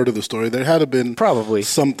 to be more to the story. There had to been Probably.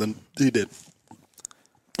 something he did.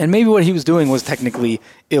 And maybe what he was doing was technically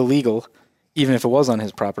illegal, even if it was on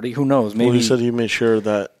his property. Who knows? Maybe Well, he said he made sure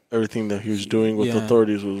that everything that he was doing with Yeah.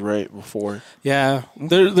 authorities was right before. Yeah.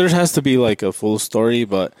 There has to be like a full story,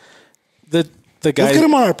 but the guy. Let's get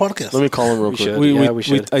him on our podcast. Let me call him real We quick. should. we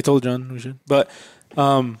should. I told John we should. But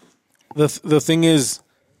the thing is,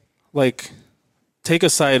 like, take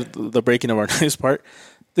aside the breaking of our knives part,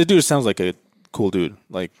 the dude sounds like a cool dude.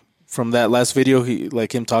 Like, from that last video,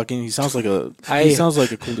 him talking, he sounds like a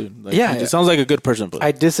cool dude. Like, Yeah. he sounds like a good person. But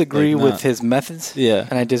I disagree like, with not- his methods. Yeah.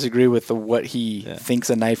 And I disagree with what he thinks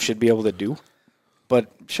a knife should be able to do. But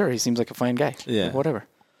sure, he seems like a fine guy. Yeah. Like, whatever.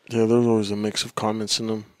 Yeah, there's always a mix of comments in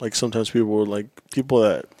them. Like, sometimes people were like, people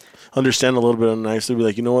that understand a little bit of knives, they'd be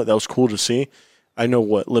like, you know what, that was cool to see. I know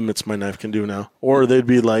what limits my knife can do now. Or they'd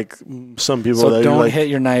be like some people So that don't like hit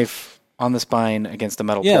your knife on the spine against a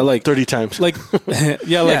metal Yeah, pole. like 30 times. like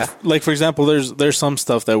Yeah. like for example, there's some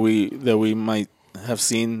stuff that we might have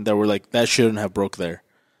seen that we're like that shouldn't have broke there,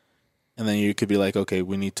 and then you could be like, okay,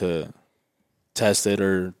 we need to test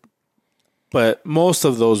it, but most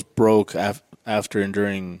of those broke after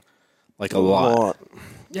enduring like a lot.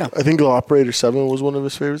 Yeah. I think the Operator 7 was one of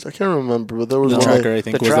his favorites. I can't remember, but there was The one Tracker, that- I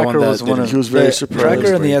think, The was the Tracker one that was one did of it. He was very the surprised.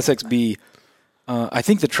 Tracker and the Right. SXB. I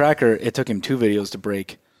think the Tracker, it took him 2 videos to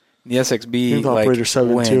break. The SXB, think the like, Operator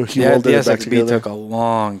 7 went- too. He yeah, welded the it back SXB together. took a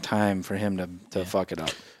long time for him to fuck it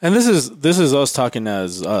up. And this is us talking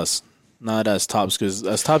as us, not as Tops, because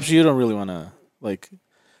as Tops you don't really want to like,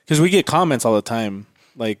 because we get comments all the time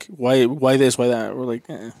like why this, why that. We're like,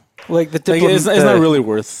 Like the like it's not really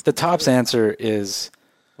worth. The Tops answer is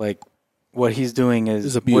like what he's doing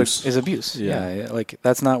is abuse. Is abuse. Yeah. Yeah, like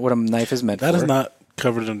that's not what a knife is meant That for. is not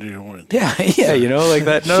covered under your warranty. Yeah, yeah, you know, like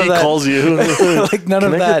that. None He of that, calls you. like none Can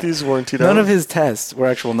of I that. get these warranted None out? of his tests were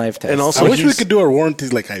actual knife tests. And also- I So wish we he's- could do our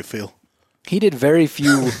warranties like I feel. he did very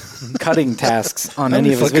few cutting tasks on That'd any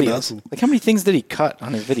be of his fucking videos. awesome. Like how many things did he cut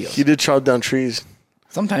on his videos? He did chop down trees.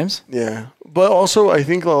 Sometimes. Yeah. But also, I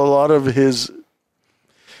think a lot of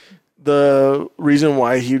the reason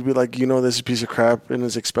why he'd be like, this is a piece of crap and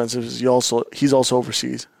it's expensive is he's also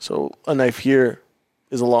overseas. So a knife here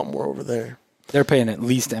is a lot more over there. They're paying at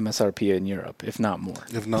least MSRP in Europe, if not more.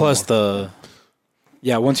 If not Plus more.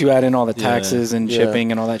 Yeah, once you add in all the Yeah. taxes and Yeah. shipping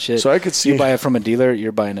and all that shit. So I could see you buy it from a dealer,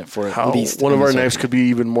 you're buying it for how at least one of our MSRP. knives could be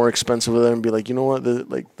even more expensive with it and be like, you know what,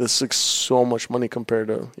 this is so much money compared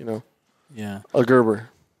to, Yeah, a Gerber.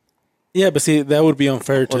 yeah, but see, that would be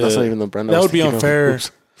unfair to. Well, that's not even the brand. I That was would be thinking of. unfair.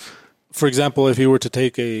 Oops. For example, if you were to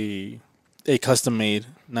take a custom made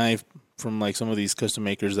knife from like some of these custom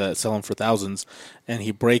makers that sell them for thousands, and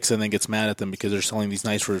he breaks and then gets mad at them because they're selling these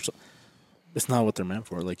knives for. It's not what they're meant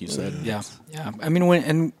for, like you said. Yeah, yeah. I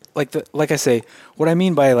mean, like I say, what I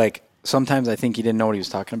mean by like sometimes I think he didn't know what he was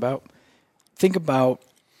talking about. Think about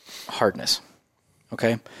hardness.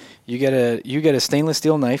 Okay, you get a stainless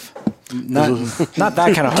steel knife, not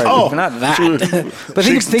that kind of hard, not that. But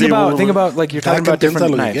Shakes the think table. about like you're talking That about different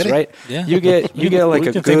can tell you knives, get it. right? Yeah. You get like we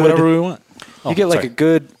a can good think whatever we want. You get like sorry. a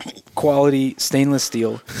good quality stainless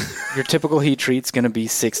steel. Your typical heat treat's going to be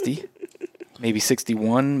 60, maybe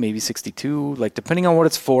 61, maybe 62. Like depending on what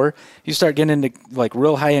it's for, you start getting into like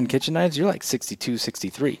real high end kitchen knives, you're like 62,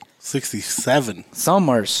 63. 67. Some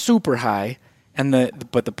are super high,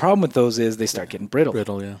 but the problem with those is they start getting brittle,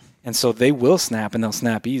 Brittle, yeah. and so they will snap and they'll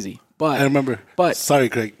snap easy. I remember. But- sorry,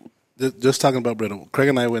 Craig. Just talking about brittle. Craig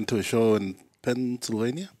and I went to a show in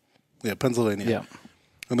Pennsylvania. Yeah, Pennsylvania. Yeah.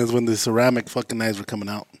 And it's when the ceramic fucking knives were coming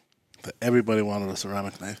out. That everybody wanted a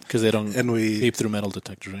ceramic knife. Because they don't And we- peep through metal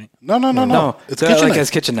detectors, right? No. It's kitchen like knife. as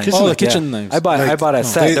kitchen knives. Oh, the kitchen knives. I bought a no.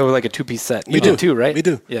 set that were like a 2-piece set. We You do did too, right? We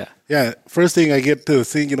do. Yeah. Yeah. First thing I get to the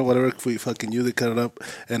sink, whatever we fucking use it, cut it up,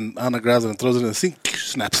 and Anna grabs it and throws it in the sink,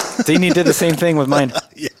 snaps. Dean did the same thing with mine.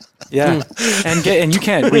 Yeah. Yeah, and you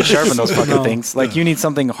can't resharpen those fucking No. things. Like you need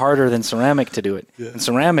something harder than ceramic to do it. And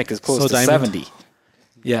ceramic is close So to diamond? 70.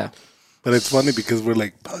 Yeah, But it's funny because we're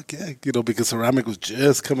like, fuck yeah, because ceramic was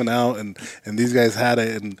just coming out and these guys had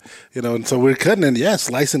it and so we're cutting and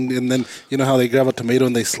slicing and then how they grab a tomato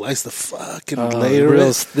and they slice the fucking layer of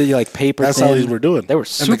it. the like paper. That's thin. how these were doing. They were and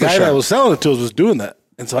super the guy sharp. that was selling it to us was doing that.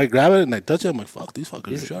 And so I grab it and I touch it. I'm like, fuck, these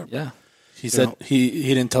fuckers are sharp. Yeah. He said he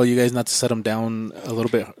didn't tell you guys not to set them down a little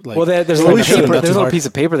bit. Like, Well, there's Well, a we little should've paper. done There's a too little hard. piece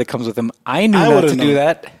of paper that comes with them. I knew I not would've to do known.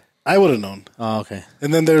 that. I would have known. Oh, okay.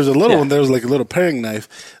 And then there's a little Yeah. one. There was like a little paring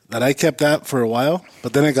knife that I kept that for a while,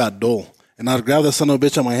 but then it got dull. And I'd grab the son of a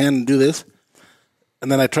bitch on my hand and do this.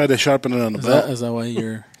 And then I tried to sharpen it on the belt. Is that why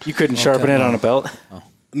you're? You couldn't sharpen it on a belt.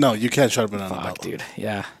 No, you can't sharpen it on the Fuck, belt. dude.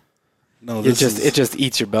 Yeah. No, It this just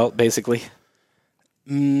eats your belt basically.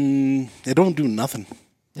 it don't do nothing.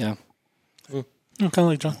 Yeah. Kind of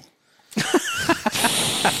like John.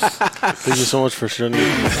 Thank you so much for showing me.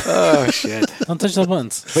 Oh shit. Don't touch those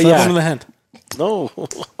buttons. But Slap yeah. them in the hand. No.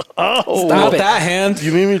 Oh. Stop it. that hand.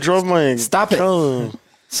 You made me drop my... Stop it. Oh,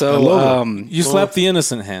 So You slapped the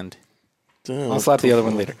innocent hand. damn. I'll slap the other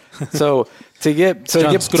one later. So to get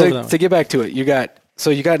John, scoot over that way. to get back to it, you got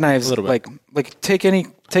knives little bit. like take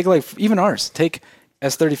like even ours. Take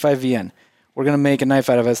S35 VN. We're gonna make a knife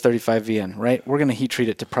out of S35 VN, right? We're gonna heat treat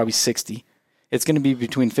it to probably 60. It's gonna be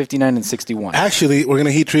between 59 and 61. Actually, we're going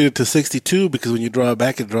to heat treat it to 62 because when you draw it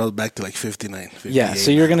draws back to like 59, 58. Yeah, so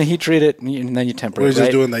you're gonna heat treat it and then you temper We were it. just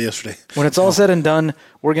Right? doing that yesterday. When it's all said and done,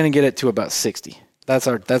 we're gonna get it to about 60. That's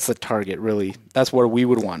the target, really. That's where we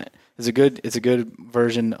would want it. It's a good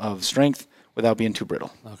version of strength without being too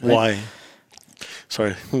brittle. Why?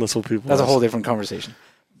 Sorry, that's what people. That's a ask. whole different conversation.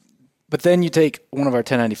 But then you take one of our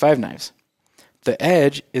 1095 knives. The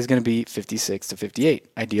edge is going to be 56 to 58.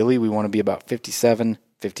 Ideally, we want to be about 57,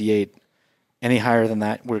 58. Any higher than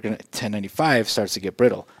that, 1095 starts to get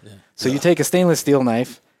brittle. Yeah. So you take a stainless steel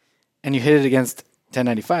knife and you hit it against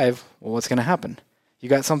 1095. Well, what's going to happen? You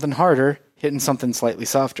got something harder hitting something slightly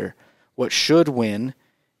softer. What should win,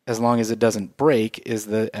 as long as it doesn't break, is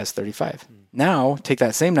the S35. Now, take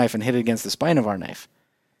that same knife and hit it against the spine of our knife,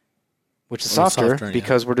 which is softer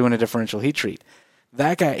because we're doing a differential heat treat.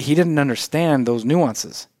 That guy, he didn't understand those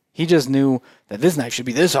nuances. He just knew that this knife should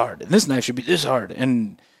be this hard, and this knife should be this hard,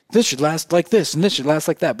 and this should last like this, and this should last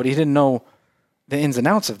like that. But he didn't know the ins and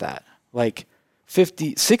outs of that. Like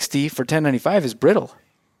 60 for 1095 is brittle.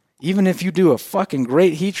 Even if you do a fucking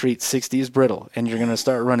great heat treat, 60 is brittle, and you're going to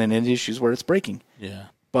start running into issues where it's breaking. Yeah.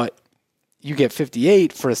 But you get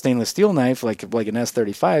 58 for a stainless steel knife, like an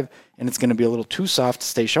S35, and it's going to be a little too soft to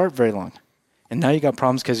stay sharp very long. And now you got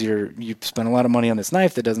problems because you spent a lot of money on this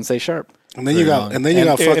knife that doesn't stay sharp. And then you got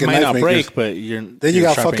fucking might knife not makers. break, but then you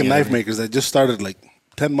got fucking knife makers that just started like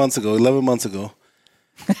 10 months ago, 11 months ago,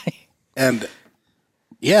 and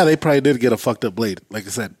yeah, they probably did get a fucked up blade. Like I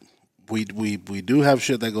said, we do have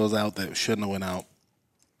shit that goes out that shouldn't have went out.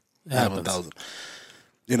 Have 1,000,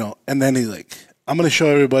 And then he's like, I'm gonna show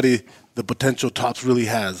everybody the potential Tops really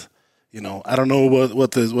has. I don't know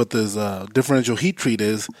what this differential heat treat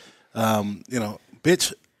is.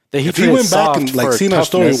 Bitch. If he went back and like seen our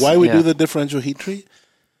story, why we do the differential heat treat?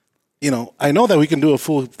 I know that we can do a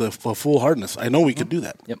full hardness. I know we could do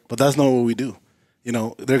that. Yep. But that's not what we do.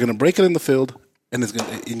 They're gonna break it in the field, and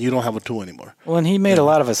and you don't have a tool anymore. Well, and he made a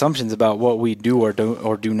lot of assumptions about what we do or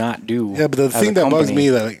do not do. Yeah, but the thing that bugs me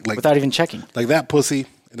that like without even checking, like that pussy.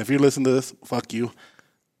 And if you're listening to this, fuck you.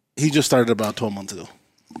 He just started about 12 months ago.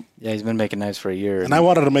 Yeah, he's been making knives for a year. And I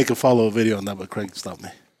wanted to make a follow-up video on that, but Craig stopped me.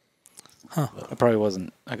 Huh. That probably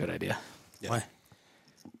wasn't a good idea. Yeah. Why?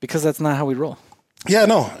 Because that's not how we roll. Yeah,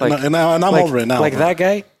 no. And I'm over it now. Like that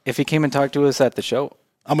guy, if he came and talked to us at the show,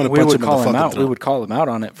 we would call him out. We would call him out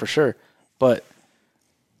on it for sure. But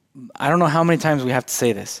I don't know how many times we have to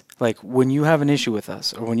say this. Like, when you have an issue with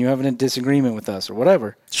us or when you have a disagreement with us or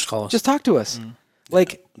whatever, just call us. Just talk to us. Mm.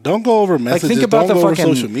 Like, don't go over messages. Like, think about don't the go fucking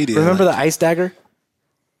over social media. Remember the ice dagger?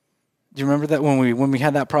 Do you remember that when we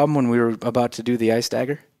had that problem when we were about to do the ice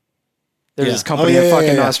dagger? There's this company in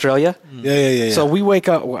fucking Australia. Yeah. So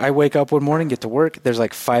I wake up one morning, get to work. There's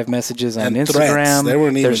like 5 messages on Instagram. Threats. They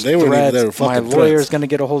weren't even there. My lawyer's going to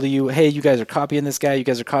get a hold of you. Hey, you guys are copying this guy. You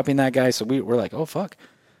guys are copying that guy. So we're like, oh, fuck.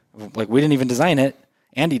 Like, we didn't even design it.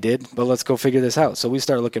 Andy did, but let's go figure this out. So we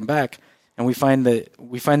start looking back, and we find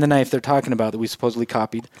the knife they're talking about that we supposedly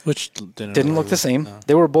copied, which didn't look the same. No.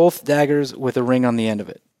 They were both daggers with a ring on the end of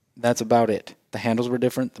it. That's about it. The handles were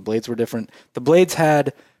different. The blades were different. The blades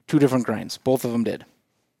had 2 different grinds. Both of them did.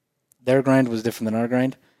 Their grind was different than our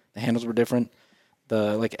grind. The handles were different.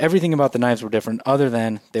 Everything about the knives were different, other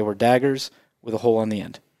than they were daggers with a hole on the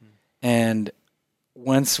end. And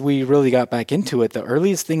once we really got back into it, the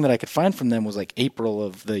earliest thing that I could find from them was like April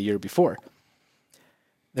of the year before.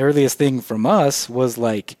 The earliest thing from us was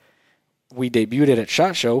like we debuted it at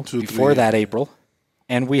SHOT Show before that April,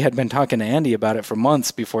 and we had been talking to Andy about it for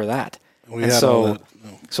months before that.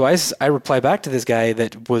 So I replied back to this guy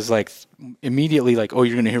that was like immediately like, "Oh,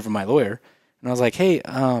 you're going to hear from my lawyer," and I was like, "Hey,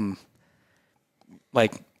 I'm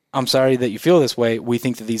sorry that you feel this way. We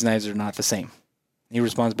think that these knives are not the same." He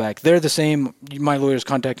responds back, "They're the same. My lawyer's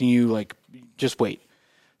contacting you. Like, just wait."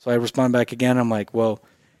 So I respond back again. I'm like, "Well,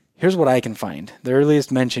 here's what I can find. The earliest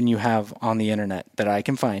mention you have on the internet that I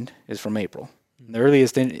can find is from April. The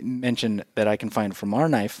earliest mention that I can find from our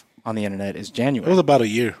knife on the internet is January. It was about a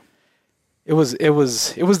year. It was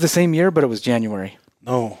the same year, but it was January.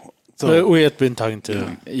 No, so we had been talking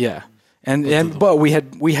to yeah. But we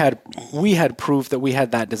had proof that we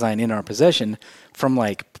had that design in our possession from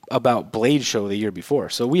like about Blade Show the year before.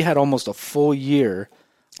 So we had almost a full year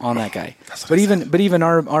on that guy. But even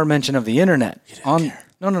our mention of the internet on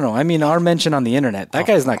no. I mean our mention on the internet. That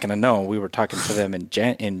guy's not going to know we were talking to them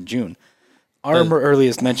in June. Our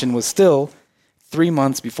earliest mention was still 3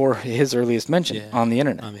 months before his earliest mention on the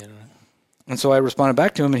internet. And so I responded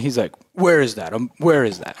back to him, and he's like, "Where is that? Where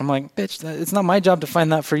is that?" I'm like, "Bitch, it's not my job to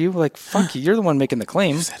find that for you. Like, fuck you. You're the one making the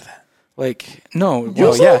claim." You said that. Like, no.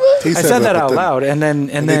 Well, yeah. I said that out loud, and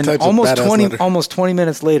then almost 20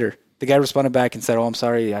 minutes later, the guy responded back and said, "Oh, I'm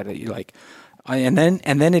sorry." And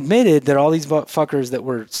then admitted that all these fuckers that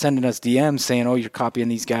were sending us DMs saying, "Oh, you're copying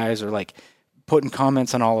these guys," or like putting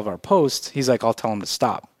comments on all of our posts. He's like, "I'll tell them to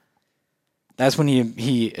stop." That's when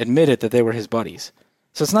he admitted that they were his buddies.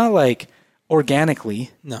 So it's not like,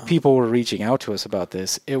 organically No. people were reaching out to us about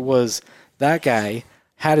this. It was that guy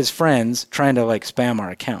had his friends trying to like spam our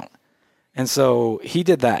account. And so he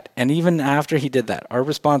did that. And even after he did that, our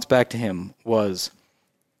response back to him was,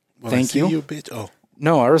 When I thank see you. bitch. Oh,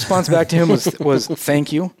 no, our response back to him was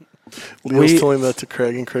thank you. Leo's We- telling that to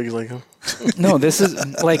Craig, and Craig's like, No, this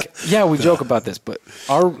is like, yeah, we joke about this, but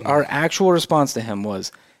our actual response to him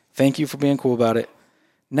was, thank you for being cool about it.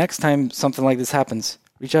 Next time something like this happens,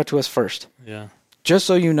 reach out to us first. Yeah. Just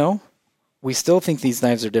so you know, we still think these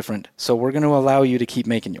knives are different, so we're going to allow you to keep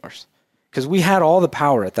making yours. Because we had all the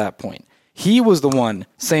power at that point. He was the one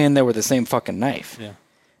saying they were the same fucking knife. Yeah.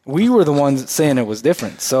 We were the ones saying it was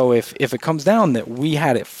different. So if it comes down that we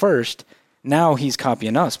had it first, now he's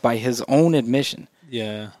copying us by his own admission.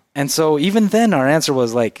 Yeah. And so even then our answer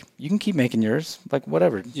was like, you can keep making yours, like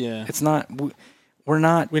whatever. Yeah. It's not, we're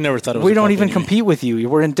not, We never thought it was we a don't copy even anyway. compete with you.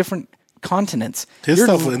 We're in different continents. his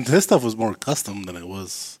You're stuff was more custom than it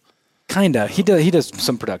was. Kinda. He does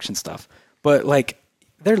some production stuff. But like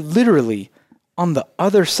they're literally on the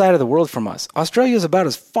other side of the world from us. Australia is about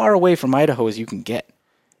as far away from Idaho as you can get.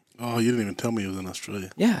 Oh, you didn't even tell me it was in Australia.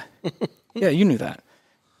 Yeah. Yeah, you knew that.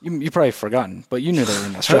 You probably forgotten, but you knew they were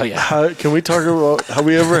in Australia. can we talk about, have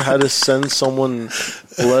we ever had to send someone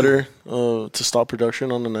a letter to stop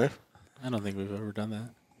production on the knife? I don't think we've ever done that.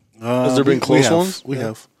 Has there been close ones? We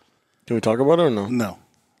have. Can we talk about it or no?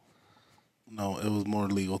 No, it was more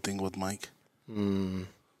legal thing with Mike.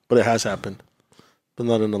 But it has happened, but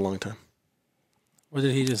not in a long time. What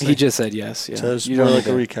did he just say? He just said yes. Yeah. So it's You more don't like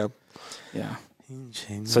a need to- recap. Yeah.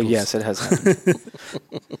 Chain So noodles. yes, it has happened.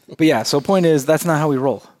 But yeah, so point is that's not how we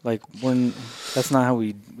roll. Like that's not how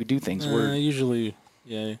we do things. Usually,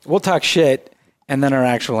 yeah. We'll talk shit and then our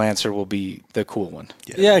actual answer will be the cool one.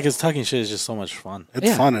 Yeah, because talking shit is just so much fun. It's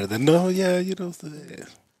Yeah. funner than yeah.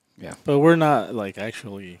 Yeah. But we're not like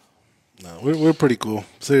actually. No, we're pretty cool.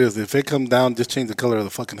 Seriously, if it comes down, just change the color of the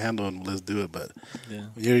fucking handle and let's do it. But Yeah.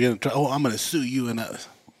 when you're gonna try, I'm gonna sue you, and that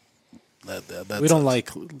We don't sucks. like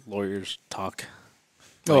lawyers talk.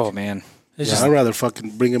 Oh man. It's Yeah, just. I'd rather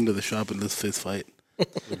fucking bring him to the shop and let's fist fight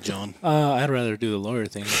with John. I'd rather do the lawyer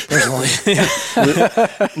thing personally.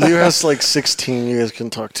 Leo has like 16. You guys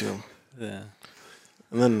can talk to him, Yeah.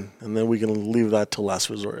 and then we can leave that to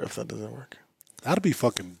last resort if that doesn't work. That'd be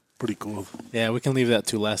fucking pretty cool. Yeah, we can leave that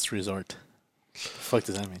to last resort. The fuck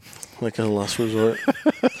does that mean? Like a last resort,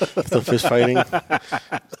 the fist fighting.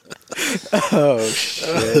 Oh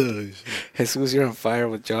shit. Jesus, you're on fire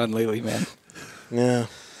with John lately, man. Yeah,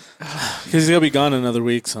 Because he's gonna be gone another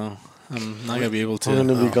week, so I'm not gonna be able I'm to.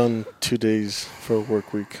 gonna be gone 2 days for a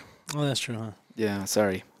work week, Oh, that's true, huh? Yeah,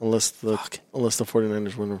 sorry. unless the Fuck.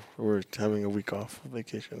 49ers win. We're having a week off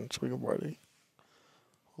vacation, so we can party.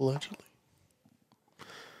 Allegedly.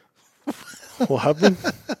 What happened?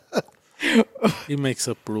 He makes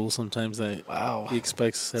up rules sometimes that Wow. he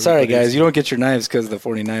expects. Sorry, everybody guys. to- You don't get your knives because the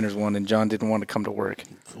 49ers won and John didn't want to come to work.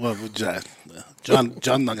 Well, John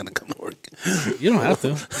not gonna come to work. You don't have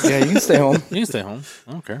to. Yeah, you can stay home. You can stay home.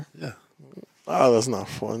 I don't care. Yeah, Oh, that's not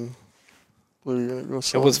fun. What are you gonna go It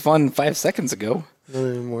sell? was fun 5 seconds ago. Not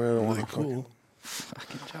anymore. I don't want really to. cool.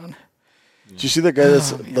 Fucking John. Did you see that guy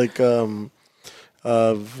that's like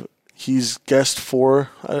he's guessed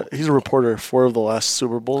he's a reporter 4 of the last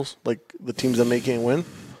Super Bowls, like the teams that they can't win.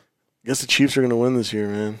 I guess the Chiefs are going to win this year,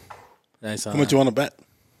 man. I saw How much that. you want to bet?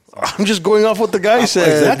 I'm just going off what the guy said.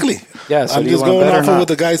 Exactly. Yeah, so I'm do you just want to going bet or off of not? what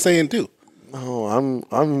the guy's saying too. No,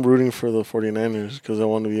 I'm rooting for the 49ers because I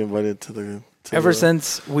want to be invited to the. Ever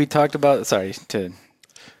since we talked about, sorry to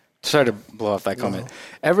blow off that comment.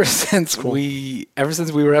 Ever since we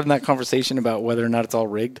were having that conversation about whether or not it's all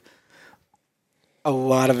rigged, a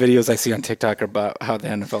lot of videos I see on TikTok are about how the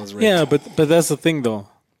NFL is rigged. Yeah, but that's the thing though.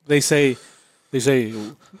 They say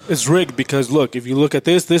it's rigged because look, if you look at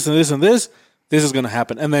this, this, and this, and this is going to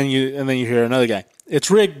happen, and then you hear another guy. It's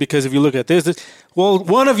rigged because if you look at this, well,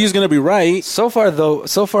 one of you is going to be right. So far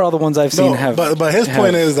all the ones I've seen No, have. but his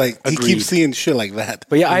point is like he agreed. keeps seeing shit like that.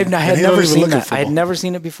 But yeah, I had And he never don't even seen look at that. I had football. never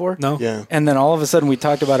seen it before. No. Yeah. And then all of a sudden we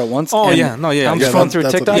talked about it once. Oh, and yeah. No, yeah, I'm yeah, just going through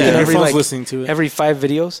that's what- TikTok yeah, and your every phone's like listening to it. every 5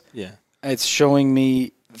 videos, Yeah. it's showing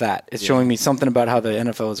me that. It's showing me something about how the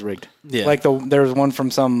NFL is rigged. Yeah. Like there was one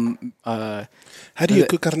from some. How do you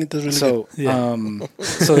cook carnitas really So Yeah.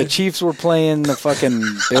 so the Chiefs were playing the fucking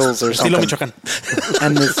Bills or Estilo something, Michoacan.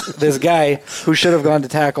 and this guy who should have gone to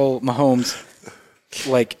tackle Mahomes.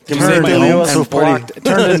 Like me turned my and Mahomes blocked,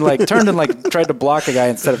 turned and like tried to block a guy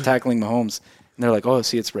instead of tackling Mahomes, and they're like, "Oh,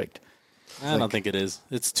 see, it's rigged." I don't think it is.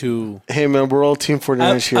 It's too. Hey man, we're all Team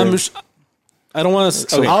 49ers here. I don't want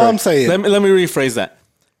to. All I'm saying, Let me rephrase that.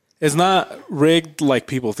 It's not rigged like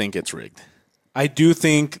people think it's rigged. I do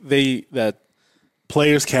think that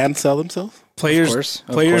Players can sell themselves. players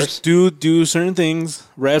Of course. do certain things,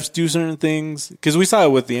 refs do certain things, because we saw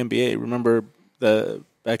it with the NBA. Remember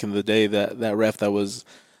back in the day that ref that was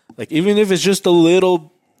like, even if it's just a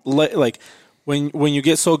little like when you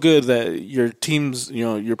get so good that your team's,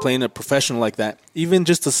 you're playing a professional like that, even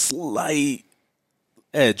just a slight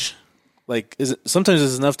edge, like sometimes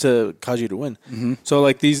it's enough to cause you to win. Mm-hmm. So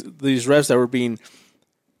like these refs that were being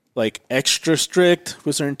like extra strict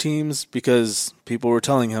with certain teams because people were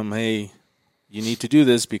telling him, hey, you need to do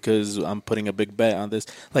this because I'm putting a big bet on this.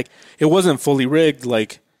 Like, it wasn't fully rigged,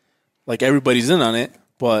 like everybody's in on it,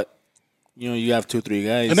 but you have 2-3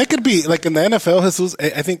 guys. And it could be like in the NFL, Jesus,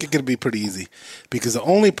 I think it could be pretty easy because the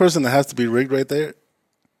only person that has to be rigged right there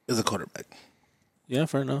is a quarterback. Yeah,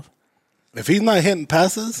 fair enough. If he's not hitting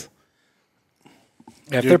passes,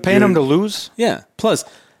 If they're paying him to lose, Yeah. Plus,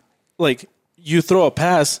 like, you throw a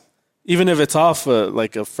pass, even if it's off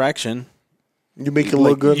like a fraction, You make it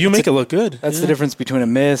look good. you make it look good. that's the difference between a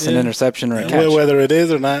miss, an interception, or a catch. whether it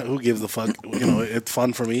is or not, who gives a fuck? It's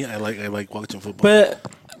fun for me. I like watching football. But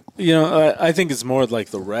I think it's more like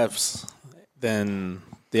the refs than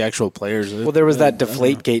the actual players. Well, there was that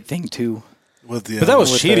deflate gate thing too. But that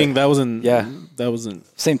was with cheating. the- That wasn't. Yeah. That wasn't.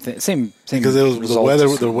 Same thing. Same because it was the results. weather.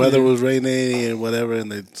 The weather was raining and whatever,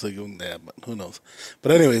 and it's like, yeah, but who knows?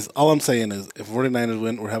 But anyways, all I'm saying is, if 49ers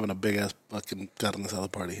win, we're having a big ass fucking God in the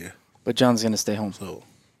salad party here. But John's gonna stay home. So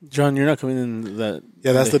John, you're not coming in that.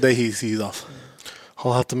 yeah, that's the day he's off.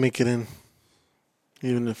 I'll have to make it in,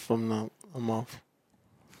 even if I'm off.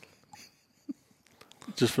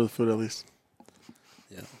 Just for the food, at least.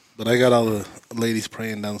 Yeah, but I got all the ladies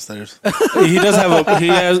praying downstairs. He does have a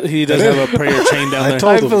prayer chain down there.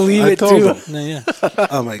 told him. believe I it told too. him. No, yeah.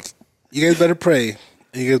 I'm like, you guys better pray.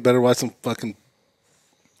 And you guys better watch some fucking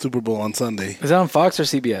Super Bowl on Sunday. Is that on Fox or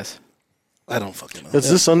CBS? I don't fucking know. It's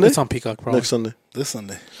this Sunday? It's on Peacock, probably. Next Sunday. This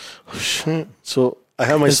Sunday. Shit. So I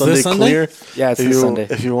have my Is Sunday this Sunday? clear. Yeah, it's if this you, Sunday.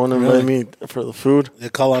 If you want to invite me for the food, Yeah,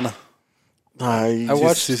 call Anna. I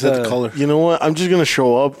watched. She said to call her. you know what? I'm just going to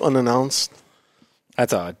show up unannounced.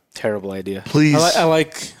 That's a terrible idea. Please. I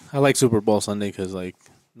like Super Bowl Sunday because like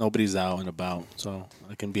nobody's out and about, so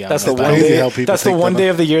I can be out. That's and the about. one Crazy day. how people That's the take one that day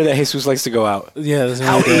of the year that Jesus likes to go out. Yeah, that's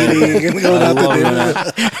How really eating? Going out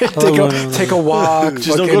to dinner. Take a walk.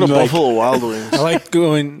 just don't go to fucking, like- Buffalo Wild Wings. I like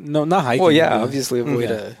going. No, not hiking. Well, yeah, but- obviously avoid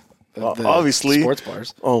the obviously. sports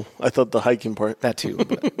bars. Oh, I thought the hiking part. That too.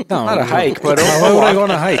 But No, not a hike, but why would I go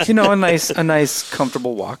on a hike? you know, a nice,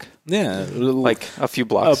 comfortable walk, Yeah, like a few a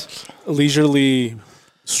blocks. leisurely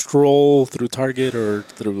stroll through Target or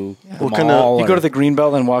through the What mall. kind of- You go or- to the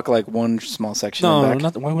Greenbelt and walk like one small section. No, and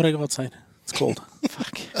back. not. Why would I go outside? It's cold.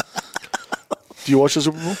 Fuck. Do you watch the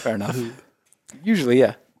Super Bowl? Fair enough. Usually,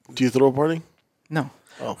 yeah. Do you throw a party? No.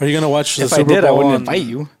 Are you gonna watch the If I Super did, Bowl? I wouldn't on- invite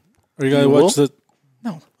you. Are you gonna You watch the?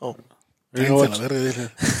 No. Oh. Are you gonna watch?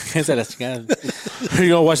 Are you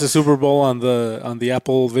gonna watch the Super Bowl on the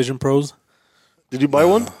Apple Vision Pros? Did you buy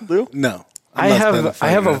one, Leo? No. I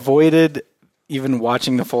have avoided even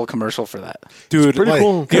watching the full commercial for that. Dude, Pretty Why?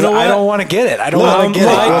 cool. You know, I don't want to get it. I don't want to get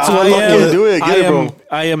I- it. What's one I lucky am- to do it? Get it, bro.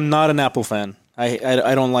 I am not an Apple fan.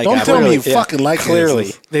 I don't like. Don't Apple. tell me you Yeah. fucking like Clearly.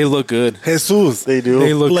 Jesus. They look good. Jesus. They do.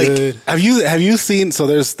 They look Like, good. have you seen? So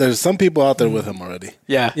there's some people out there with him already.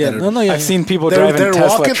 Yeah. Yeah, no, yeah. I've seen people driving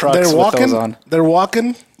Tesla trucks They're with walking. those on. They're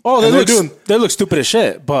walking. Oh, and they look stupid as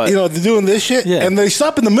shit. But they're doing this shit, Yeah. and they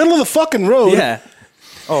stop in the middle of the fucking road. yeah.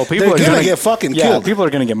 Oh, people They're are gonna gonna get fucking Yeah, killed. people are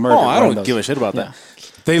gonna get murdered. Oh, I one of don't those. give a shit about that.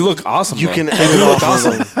 They look awesome. You though. can They edit look off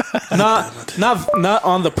of awesome. not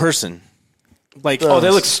on the person. Like Oh, they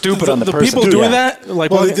look stupid on the person. people Dude, doing yeah. that.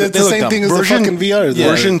 Like Well, they it's the look same dumb. thing as the fucking VR. Yeah.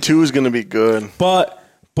 Version 2 is going to be good. But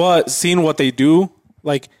seeing what they do,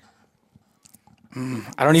 like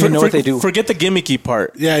I don't even know what they do. Forget the gimmicky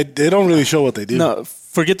part. Yeah, they don't really show what they do. No,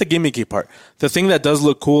 forget the gimmicky part. The thing that does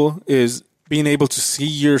look cool is being able to see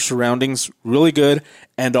your surroundings really good,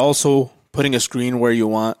 and also putting a screen where you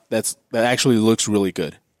want that actually looks really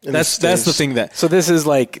good. And That's it the stays. thing that. So this is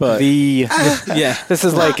like But- the Yeah. this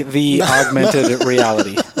is like the augmented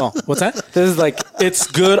reality. Oh, what's that? This is like It's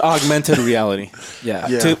good augmented reality. yeah.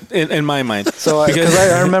 Yeah. In my mind. So because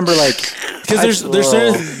I remember like Because there's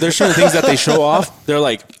certain things that they show off. They're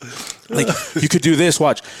like you could do this.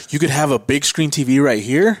 Watch, you could have a big screen TV right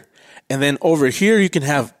here, and then over here you can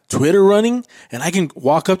have Twitter running, and I can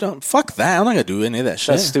walk up down. Fuck that! I'm not gonna do any of that shit.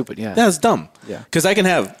 That's stupid, yeah. That's dumb. Yeah. Because I can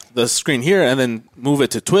have the screen here, and then move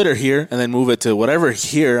it to Twitter here, and then move it to whatever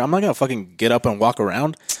here. I'm not gonna fucking get up and walk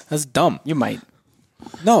around. That's dumb. you might.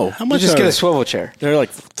 No, How You much just are get they? a swivel chair. they're like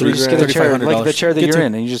You just get a chair like the chair that Get you're to-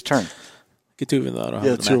 in, and you just turn. Get two, even though I don't Yeah,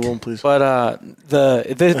 have the 2 of Mac. them, please. But the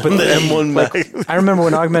M1 like, Mac. I remember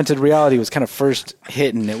when augmented reality was kind of first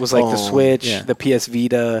hitting. It was like the Switch, yeah. the PS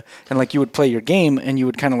Vita, and like you would play your game and you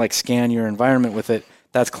would kind of like scan your environment with it.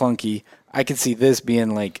 That's clunky. I could see this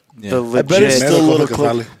being like the I bet it's legit still a little Medical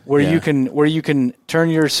close. Cali. where you can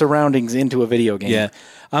turn your surroundings into a video game. Yeah,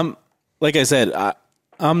 like I said,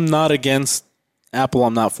 I'm not against Apple.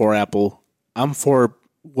 I'm not for Apple. I'm for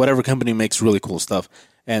whatever company makes really cool stuff.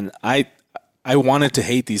 And I wanted to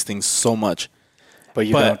hate these things so much, but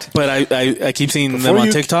you don't. but I keep seeing them on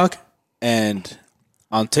TikTok, and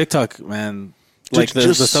on TikTok, man, like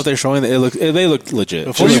the stuff they're showing, they look legit.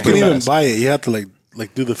 Before They you look can pretty even badass. buy it, you have to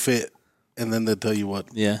like do the fit, and then they tell you what.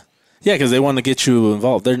 Yeah, because they want to get you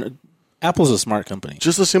involved. Apple's a smart company.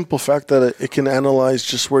 Just the simple fact that it can analyze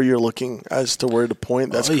just where you're looking as to where to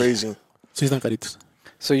point. That's Ay. crazy. Sí están caritos.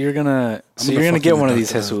 So you're gonna gonna get one of fucking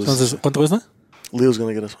these, adopt that. Jesus. Entonces, ¿cuánto cuesta? Leo's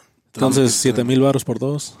gonna get us one. Entonces, 7,000 baros por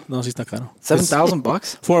dos. No, sí está caro.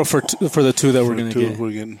 $7,000? For the two that we're gonna two get.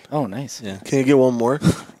 we're getting. Oh, nice. Yeah. Can you get one more?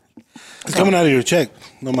 It's coming out of your check,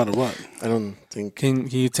 no matter what. I don't think. Can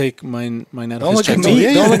you take mine out of Don't his look check? at me.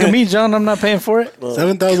 Yeah. Don't look at me, John. I'm not paying for it.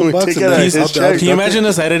 $7,000 bucks. take and it out then of his I'll check? Can you imagine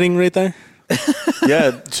us editing right there?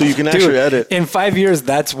 Yeah, so you can actually edit. In 5 years,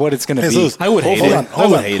 that's what it's gonna be. Jesus, I would hate hold it. on, I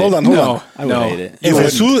hold would on, hate hold it. on, hold No. on. I would hate it.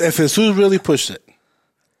 If Jesus really pushed it,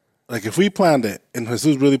 like if we planned it and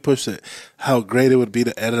Jesus really pushed it, how great it would be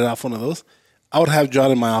to edit off one of those. I would have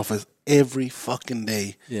John in my office every fucking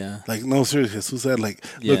day. Yeah. Like, no, seriously, Jesus said, like,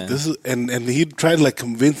 Yeah. look, this is, and he tried to like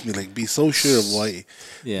convince me, like, be so sure of why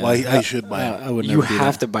I should buy it. I would You never do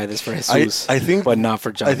have that. to buy this for Jesus. I think, but not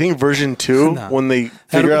for John. I think version 2, No. when they That'd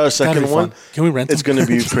figure out a be second fun. one, Can we rent it's them? going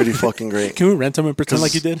to be pretty fucking great. Can we rent them and pretend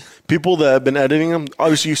like you did? People that have been editing them,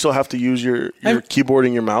 obviously you still have to use your keyboard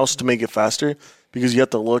and your mouse to make it faster because you have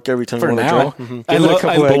to look every time for you want now, to try. I give it lo- a couple,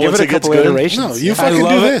 I- of, but give once it a it gets couple good- iterations. No, you I fucking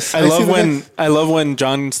love do it. this. I see love the I love when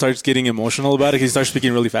John starts getting emotional about it. He starts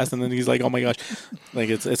speaking really fast, and then he's like, "Oh my gosh!" Like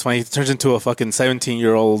it's funny. He turns into a fucking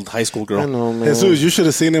 17-year-old high school I girl. know, man. Jesus, you should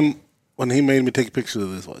have seen him when he made me take pictures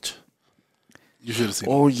of this watch. You should have seen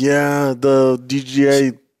him. Oh, yeah, the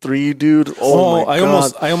DJI 3, dude. Oh, my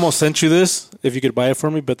God. I almost sent you this if you could buy it for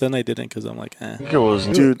me, but then I didn't because I'm like, eh. It was,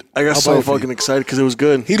 dude, I got I'll buy so it for you. fucking excited because it was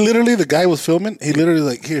good. He literally, the guy was filming. He literally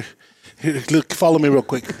like, here, look, follow me real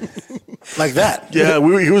quick, like that. Yeah,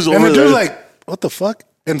 he was And over the there. dude's like, what the fuck?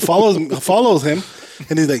 And follows him,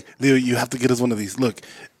 and he's like, Leo, you have to get us one of these. Look,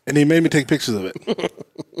 and he made me take pictures of it.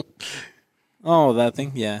 Oh, that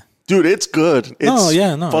thing, yeah. Dude, it's good. It's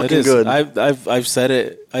it fucking is. good. I've said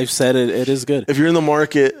it. It is good. If you're in the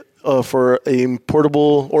market for a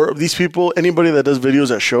portable, or these people, anybody that does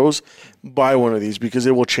videos at shows, buy one of these because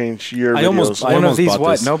it will change your I videos. almost- I One of these, bought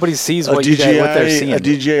what? this. Nobody sees a what you guys, what they're seeing.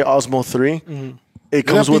 DJI Osmo 3. It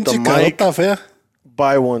comes Mira, with the pinche mic. carota fea.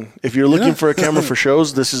 Buy one. If you're looking Yeah. for a camera for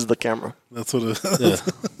shows, this is the camera. That's what it is.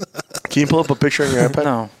 Can you pull up a picture on your iPad?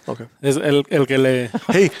 No. Okay. Es el que le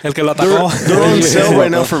Hey, el que lo they're, atacó. they're on sale right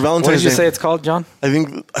now for What Valentine's did you Day. say it's called, John? I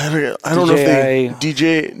think I don't know if they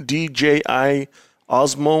DJI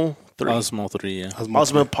Osmo 3. Osmo 3, yeah.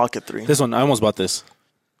 Osmo Pocket 3. This one, I almost bought this.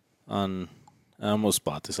 I almost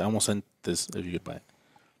bought this. I almost sent this if you could buy it.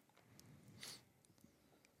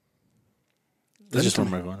 This is from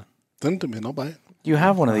my phone. Send it to me, and I'll buy it. You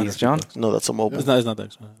have one of these, John. No, that's a mobile. It's not that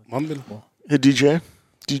expensive. Mándelo. Hey,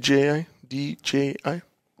 DJI,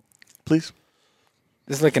 please.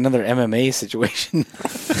 This is like another MMA situation.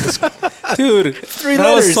 Dude, Three that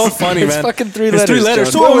letters. was so funny, It's man. fucking three It's letters. 3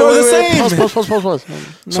 letters. John. Two of them are the same. Pause.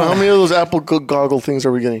 So how many of those Apple goggle things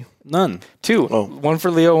are we getting? None. Two. Oh. One for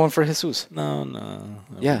Leo, one for Jesus. No.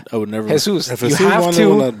 Yeah. I would never. Jesus, If you it's have one,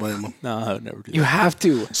 to. I'd buy him. No, I would never do that. You have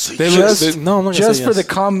to. No, I'm not gonna Just say for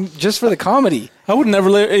yes. just for the comedy. I would never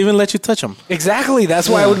even let you touch them. Exactly. That's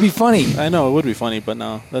why it would be funny. I know it would be funny, but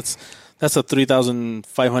no, that's a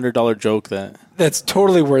 $3,500 joke. That's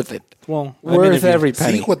totally worth it. Well, Worth if you- every Sí,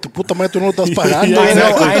 penny. hijo de tu puta madre, tú no estás pagando.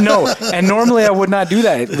 I know. And normally I would not do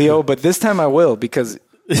that, Leo, but this time I will because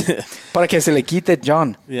para que se le quite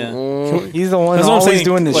John. Yeah. He's the one That's what I'm always saying.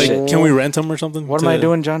 doing this Like, shit. can we rent them or something? What am I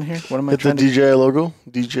doing, John? Here, what am I Hit the trying to DJI logo.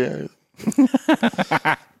 DJI.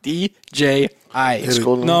 DJI? It's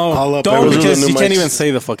cool. No, All up don't everything. because Those are the you new can't mics. even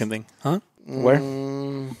say the fucking thing, huh? Where?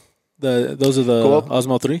 Those are the Go up.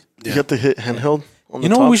 Osmo 3. You have to hit handheld on You the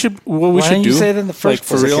know top. what we Why should didn't do? you say it in the first like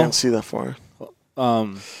for place? I real. can't see that far.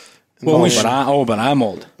 What we should but I'm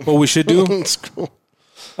old. what we should do. It's cool.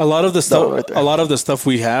 A lot of the stuff. right there. A lot of the stuff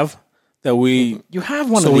we have that we. You have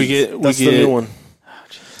one So of we these. get That's the new one.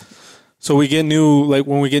 So we get new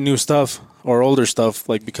when we get new stuff or older stuff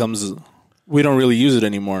like becomes we don't really use it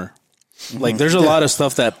anymore. Like, there's a lot of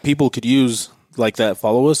stuff that people could use, like, that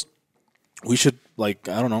follow us. We should, like,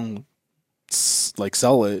 I don't know, like,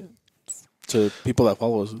 sell it to people that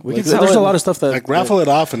follow us. We Like, could sell there's it, a lot of stuff that Like raffle it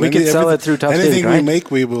off, and we could sell it through Top City anything we Grind.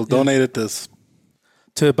 make, we will donate it to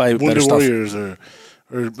to buy better Wounded stuff. Warriors or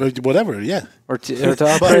whatever. Yeah. or to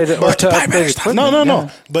upgrade equipment. No. Yeah.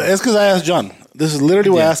 But it's because I asked John. This is literally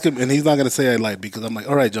what I asked him, and he's not going to say I lied because I'm like,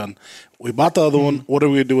 all right, John, we bought the other one. What are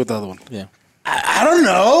we going to do with the other one? Yeah. I don't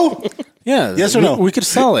know. Yeah. Yes or no? We could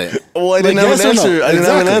sell it. Well, I didn't Like, have yes an or no? answer. I didn't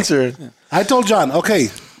have an Exactly. answer. I told John, okay,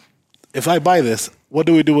 if I buy this, what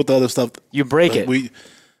do we do with the other stuff? You break it. We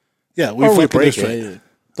Or we fucking break destroy it.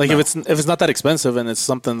 Like, if it's not that expensive and it's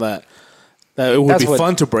something that it would That's be what-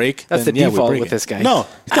 fun to break. That's the then, yeah, we default break with it. this guy. No,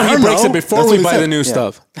 He breaks it before we buy the new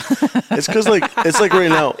stuff. It's because it's like right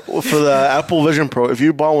now for the Apple Vision Pro. If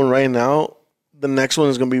you bought one right now, the next one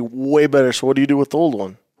is going to be way better. So what do you do with the old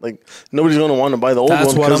one? Like nobody's going to want to buy the old That's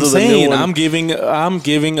one. what I'm because of the new saying. one. I'm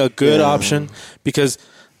giving a good option because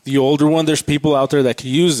the older one, there's people out there that could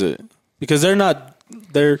use it because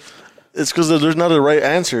they're. It's because there's not a right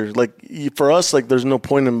answer. Like for us, like there's no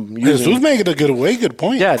point in using. Jesus making a good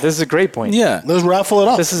point. Yeah, this is a great point. Yeah. Let's raffle it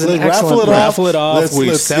off. This is an Let's excellent Raffle it off. Let's- We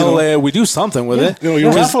let's, sell it. We do something with it. You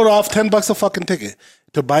Because- raffle it off $10 a fucking ticket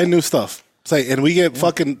to buy new stuff. Say, and we get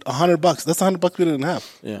fucking $100. That's $100 we didn't have.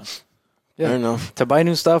 Yeah. I don't know. To buy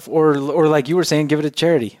new stuff, or like you were saying, give it to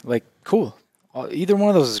charity. Like, cool. Either one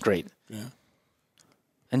of those is great. Yeah.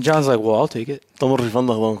 And John's like, well, I'll take it. Estamos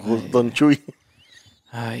rifando, don Chuy.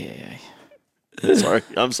 Ay. Sorry.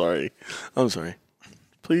 I'm sorry.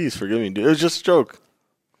 Please forgive me, dude. It was just a joke.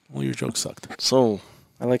 Well, your joke sucked. So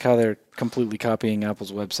I like how they're completely copying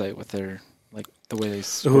Apple's website with their, like, the way they Who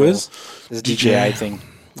scroll. is? This DJI thing.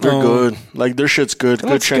 they're Oh. good. Like their shit's good. Good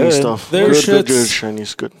looks shiny good. stuff. Their good, shit's- good shiny.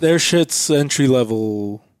 Good. Their shit's entry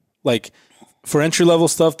level. Like, for entry level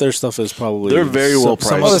stuff, their stuff is probably. They're very well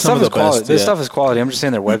priced. Oh, the some stuff of is the quality. best, This yeah. stuff is quality. I'm just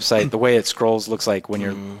saying their website, the way it scrolls looks like when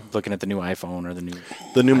you're looking at the new iPhone or the new.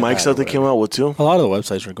 The new mics that they came out with too. A lot of the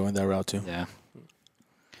websites are going that route too. Yeah.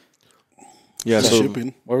 Yeah. So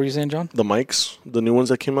Shipping. What were you saying, John? the mics, the new ones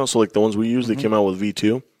that came out, so like the ones we use, they came out with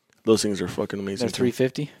V2. Those things are fucking amazing. They're too.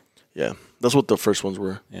 350. Yeah, that's what the first ones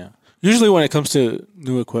were. Yeah. Usually when it comes to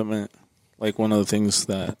new equipment, like one of the things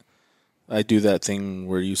that I do that thing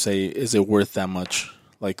where you say, is it worth that much?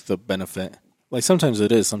 Like the benefit. Like sometimes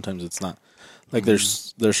it is, sometimes it's not. Like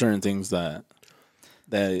there's certain things that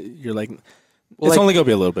you're like, it's like- only gonna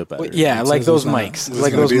be a little bit better. Well, yeah, It's- like it's those not- mics. It's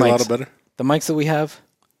Like gonna those be a lot mics. of better. The mics that we have.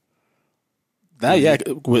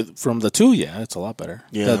 That from the 2, yeah, it's a lot better.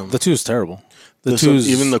 Yeah. The 2 is terrible. The This 2 one- is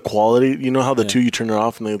even the quality. You know how the 2 you turn it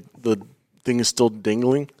off and the thing is still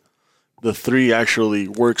dingling. The 3 actually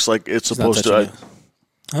works like it's not supposed touching to. it.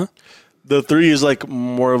 Huh? The 3 is like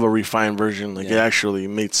more of a refined version. Like it actually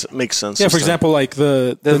makes sense. Yeah, this for time. example, like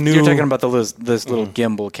the new You're talking about this little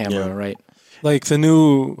gimbal camera, Yeah. right? like the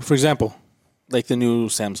new, for example, like the new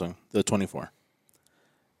Samsung, the 24.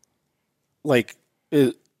 Like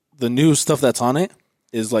the new stuff that's on it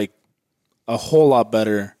is like a whole lot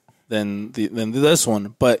better than this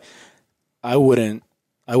one, but I wouldn't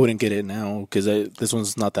get it now because this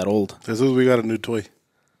one's not that old. This is we got a new toy.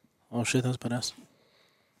 Oh shit, that's badass!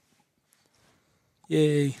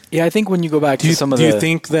 Yay! Yeah, I think when you go back to some of do the you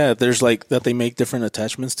think that there's like that they make different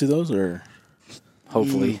attachments to those, or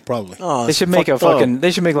hopefully Probably. Oh, they it's should make a fucked up. fucking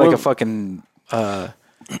they should make like Well- a fucking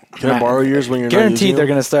Can I borrow yours when you're not guaranteed using they're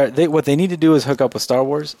them? gonna start. What they need to do is hook up with Star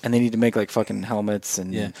Wars, and they need to make like fucking helmets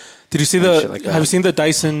and yeah? Did you see and the? shit like that. have you seen the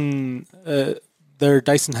Dyson? They're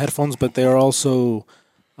Dyson headphones, but they are also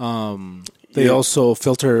they also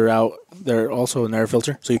filter out. They're also an air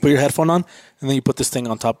filter. So you put your headphone on, and then you put this thing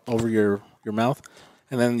on top over your mouth,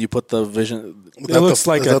 and then you put the Vision. It looks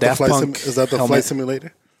like a Daft Punk. Is that the helmet. flight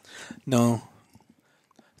simulator? No.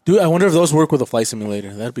 Dude, I wonder if those work with a flight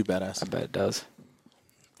simulator. That'd be badass. I bet it does.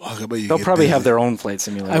 Fuck, I bet you They'll get probably have busy. their own flight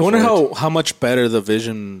simulator. I wonder for it. how much better the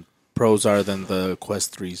Vision Pros are than the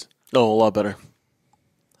Quest 3s. Oh, a lot better.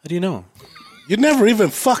 How do you know? You never even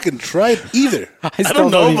fucking tried either. I still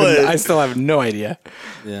don't know, but- I still have no idea.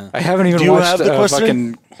 Yeah. I haven't even Do you watched have the a Quest 3?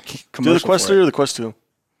 fucking Do the commercial Quest for 3 it. or the Quest 2?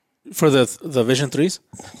 For the Vision 3s?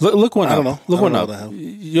 Look one I up. don't know. Look I one don't up. know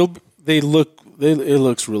what I have. It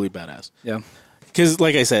looks really badass. Yeah, Because,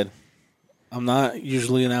 like I said, I'm not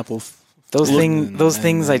usually an Apple. those and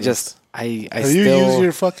things. I it's- just I Have you still. used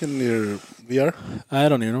your fucking your VR? I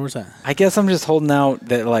don't even know where's that. I guess I'm just holding out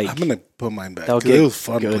that like I'm gonna put mine back. They'll 'cause get it was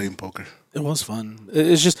fun good. playing poker. It was fun.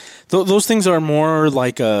 It's just those things are more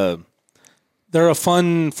like they're a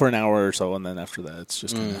fun for an hour or so, and then after that, it's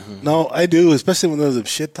just kinda, No, I do, especially when there's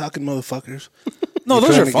shit talking motherfuckers. No, You're those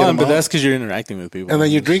trying are to get fun, them but out. that's because you're interacting with people. And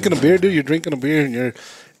then you're drinking a beer, dude. You're drinking a beer,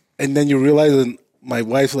 and then you realize, and my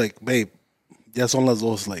wife's like, "Babe, ya son las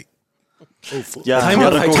dos." Like, oh, fuck. Yeah, Time, you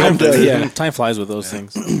gotta go time, home, dude. yeah. time flies with those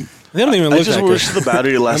things. They don't even I look just that wish good. the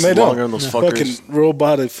battery And lasted they don't. longer on those fuckers. Fucking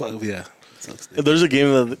robotic. Yeah. Sucks, dude. There's a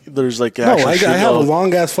game that there's like No, actual I shit have a of-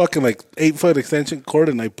 long ass fucking like 8-foot extension cord,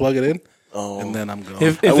 and I plug it in, Oh. and then I'm going.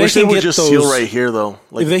 If I wish they can would get just those, seal right here though.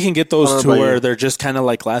 Like if they can get I don't those to know about where you. they're just kind of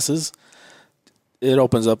like glasses, it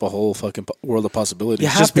opens up a whole fucking world of possibilities. You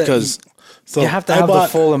have Just to- because, So you have to I have bought-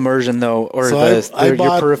 the full immersion though, or So I your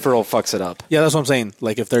bought- peripheral fucks it up. yeah, that's what I'm saying.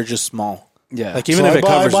 Like if they're just small, Yeah. like even so if I it bought,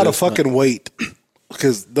 covers, I bought a this, but- fucking weight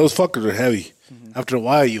because those fuckers are heavy. After a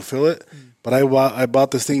while, you feel it. But I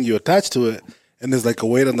bought this thing you attach to it, and there's like a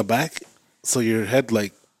weight on the back, so your head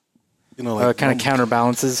like, like Kind of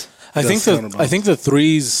counterbalances. I think That's I think the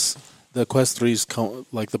threes, the Quest 3s,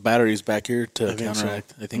 like the batteries back here to think so.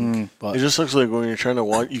 counteract. I think, but It just looks like when you're trying to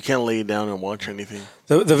watch, you can't lay down and watch anything.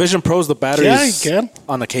 the Vision Pros, the batteries Yeah, you can.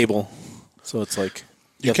 on a cable, so it's like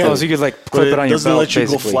You Oh, can. so you could like But clip it on your doesn't belt. let you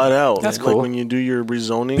basically. go flat out. That's Like cool. when you do your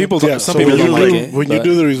rezoning. people. Yeah, Some so people when don't you like do, it. when you but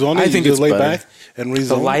do the rezoning, I think you it's just lay better. back and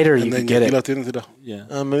rezone. lighter and you then can get it. lo tienes, mira.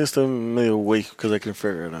 yeah. Maybe it's maybe awake because I can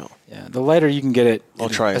figure it out. Yeah, the lighter you can get it. I'll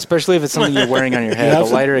try it. Especially if it's something you're wearing on your head. have The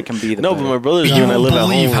to- lighter it can be, the No, better. but my brother's You doing. I won't live at home.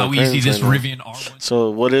 believe with how my easy parents this right now. Rivian R1.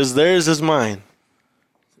 So what is theirs is mine.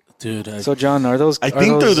 Dude. So John, are those? I are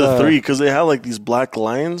think those, they're the three because they have like these black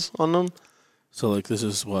lines on them. so like this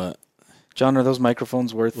is what John, are those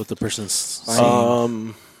microphones worth? the person's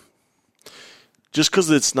saying. Just because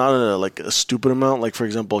it's not like a stupid amount, like for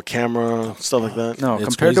example, a camera, stuff like that. No, It's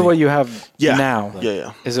compared to crazy. what you have Yeah. now.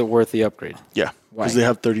 Yeah. Is it worth the upgrade? Yeah, Why? because they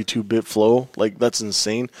have 32-bit flow. Like that's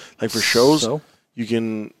insane. Like for shows, So? you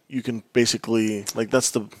can basically like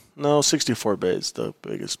that's the 64-bit is the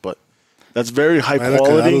biggest, but that's very high Vaya a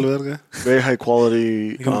quality. cagarlo, verga. Very high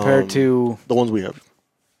quality Compared to, the ones we have.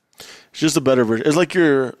 It's just a better version. It's like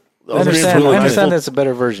your. I understand. really I understand iPhone. that's a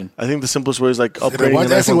better version. I think the simplest way is like Mira, upgrading watch- an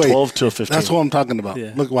that's the iPhone way- 12 to a 15. That's what I'm talking about.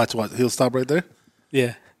 Yeah. Look, watch. He'll stop right there.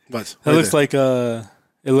 yeah. Watch. That right looks there. like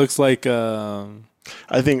it looks like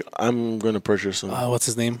I think I'm going to purchase some. what's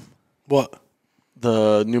his name? What?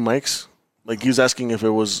 The new mics. Like he was asking if it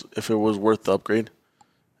was worth the upgrade,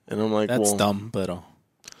 and I'm like, That's well, dumb, but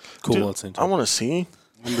cool dude, at the same I time. want to see.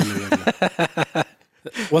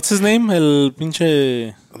 What's his name? El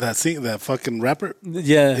pinche. That fucking rapper.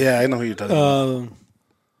 Yeah. Yeah, I know who you're talking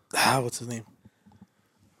about. What's his name?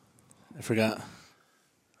 I forgot.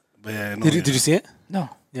 But yeah, I know Did who you see it? No,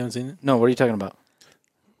 You haven't seen it? no. What are you talking about?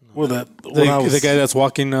 Well, that The, when I was the guy that's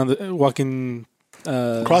walking crossing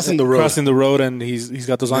the road. crossing the road, and he's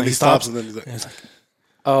got those on. and He stops. and then he's like, And it's like,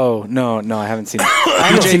 Oh no, I haven't seen it. I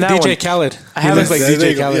haven't seen that DJ one. Khaled. I He haven't- looks like There you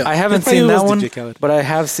DJ go, Khaled. yeah. I haven't It probably seen that was one, DJ Khaled. but I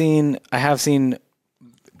have seen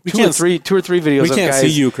We two can't or three videos we of can't guys see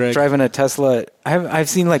you, Craig. driving a Tesla. I've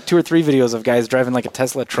seen like 2 or 3 videos of guys driving like a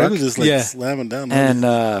Tesla trying truck to just like Yeah. slamming down.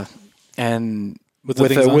 and With the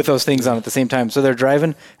things on? with those things on at the same time. So they're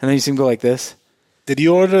driving and then you see them go like this. Did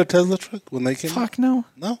you order a Tesla truck when they came? Fuck no.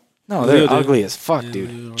 No, No, Leo they're did. ugly as fuck, dude.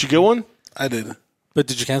 Did you get one? I did. But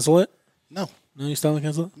did you cancel it? No, No, you still haven't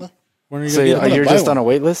canceled it? No. When are you So gonna get it? you're buy just one. on a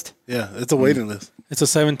wait list? yeah, it's a waiting list. It's a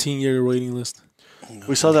 17-year waiting list.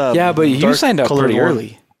 We saw that. Yeah, but you dark signed up colored pretty one.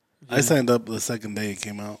 early. I signed up the second day it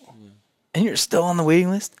came out. And you're still on the waiting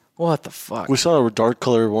list? What the fuck? We saw a dark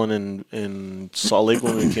colored one in Salt Lake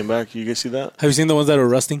when we came back. You guys see that? Have you seen the ones that are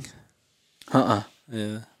rusting? Uh-uh.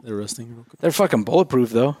 Yeah, they're rusting. Real quick. They're fucking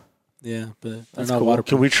bulletproof though. Yeah, but they're That's not cool. waterproof.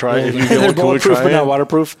 Can we try it? If you get They're one, can we bulletproof try but not it?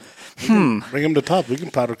 waterproof. Bring them to top. We can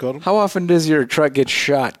powder coat them. How often does your truck get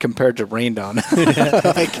shot compared to rained on?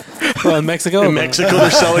 Well, in Mexico? In Mexico, they're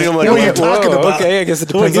selling them like What are you that. talking about? Okay, I guess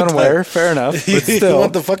it What are depends you on talking- where. Fair enough. But you still,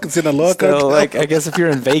 want the fucking Sinaloa still, car? like I guess if you're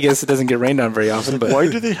in Vegas, it doesn't get rained on very often. But Why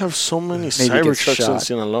do they have so many it cyber gets trucks in shot.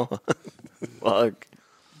 Sinaloa? Fuck.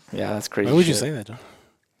 yeah, that's crazy. Why would you shit. say that, John?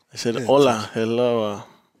 I said, hola, hello.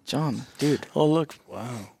 John? Dude, Oh, look.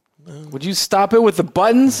 would you stop it with the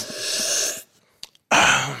buttons?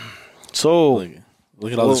 So,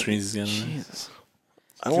 Look at all the Well, screens he's got on there. Jesus,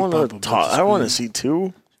 I want to talk. I want to see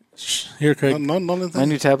two. Here, Craig. No, my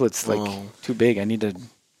new tablet's like Oh. too big. I need to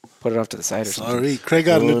put it off to the side or something. Sorry, Craig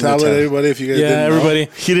got a new Oh, tablet. tab. Everybody, if you guys Yeah, didn't know. everybody.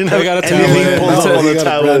 He didn't I have got a anything tablet. pulled up No, on he the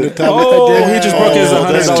got a brand new tablet. tablet. Oh, he just broke his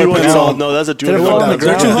That's $100 $200. pencil. No, that's a Did it fall on the $200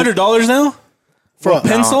 They're ground? $200 now for a What?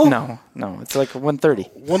 pencil. No, it's like 130.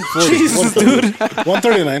 140. Jesus, dude.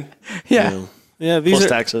 139. Yeah. Yeah, these Plus are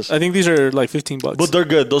taxes. I think these are like $15. But they're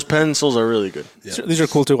good. Those pencils are really good. These are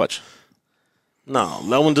cool to watch. No,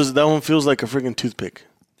 that one does. That one feels like a freaking toothpick.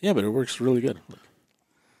 Yeah, but it works really good.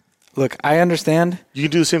 Look, I understand. You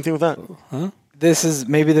can do the same thing with that. this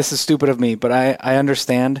is stupid of me, but I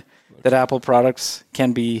understand that Apple products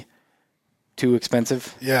can be too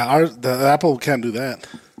expensive. Yeah, the Apple can't do that.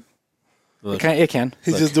 It can.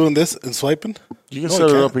 He's just doing this and swiping. You can No, set it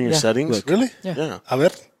it can't. up in your Yeah. settings. Really? Yeah. A ver.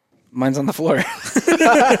 Mine's on the floor.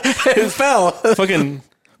 It fell. Fucking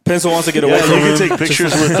pencil wants to get away Yeah, from you him. can take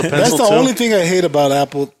pictures with the That's pencil the too. only thing I hate about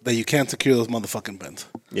Apple, that you can't secure those motherfucking pens.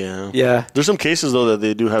 Yeah. Yeah. There's some cases though that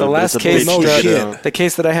they do have. The it, but last it's a case, big No strip shit. down. the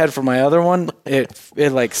case that I had for my other one, it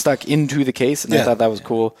like stuck into the case, and I Yeah. thought that was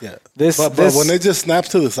cool. Yeah. This But this when it just snaps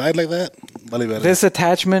to the side like that, vale verga. this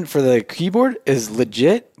attachment for the keyboard is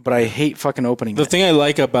legit, but I hate fucking opening The it. thing I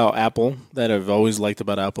like about Apple, that I've always liked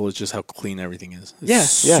about Apple, is just how clean everything is.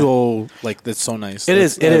 It's Yeah. so like that's so nice. It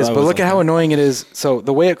is, That's- I but always look at like how that. annoying it is. So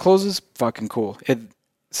the way it closes, fucking cool.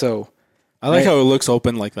 I like how it looks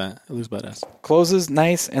open like that. It looks badass. Closes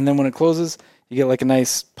nice, and then when it closes, you get like a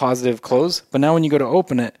nice positive close. But now when you go to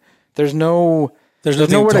open it, there's There's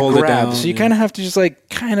nothing nowhere to to hold it grab, down, so you yeah. kind of have to just like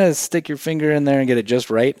kind of stick your finger in there and get it just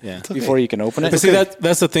right Yeah. before you can open it. But see,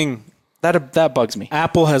 that's the thing. That bugs me.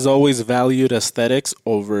 Apple has always valued aesthetics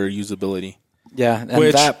over usability. Yeah, and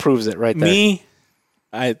Which that proves it right there. Me,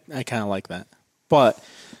 I kind of like that. But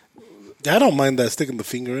I don't mind that sticking the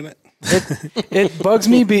finger in it. It bugs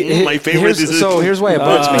me. My favorite is- Here's why it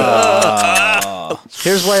bugs me.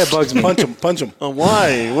 Here's why it bugs me. Punch him.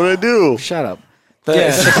 Why? What did I do? Shut up.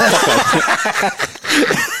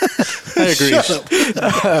 I agree.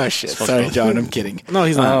 Oh shit! Sorry, John. I'm kidding. No,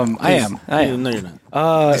 he's not. I am. No, you're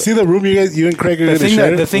not. You see the room you and Craig are going to thing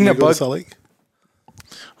share? the thing when that you go to bugs- Salt Lake?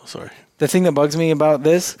 Oh, sorry. The thing that bugs me about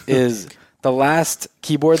this is the last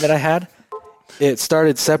keyboard that I had. It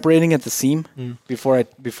started separating at the seam before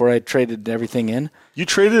I traded everything in. You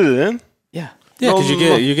traded it in? Yeah, Yeah, because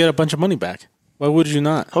No, you get a bunch of money back. Why would you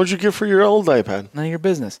not? How'd you get for your old iPad? none of your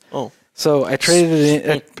business. Oh. So I traded it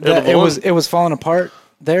in. Yeah, It was falling apart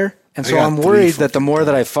there, and so got I'm 3 worried that the fucking more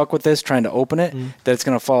that I fuck with this trying to open it, that it's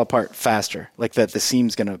gonna fall apart faster. Like that the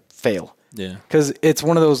seam's gonna fail. Yeah. Because it's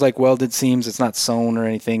one of those like welded seams. It's not sewn or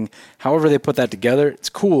anything. However they put that together, it's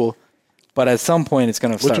cool. But at some point, it's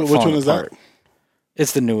gonna start Which falling one is that? apart.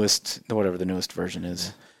 It's the newest, whatever the newest version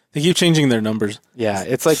is. They keep changing their numbers. Yeah,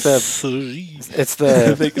 it's like it's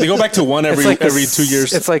the They go back to one it's every like the every 2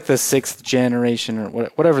 years. It's like the 6th generation or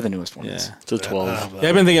whatever the newest one is. Yeah. It's a 12. Yeah,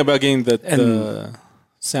 I've been thinking about getting the And-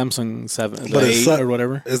 Samsung 7, But the it's 8 or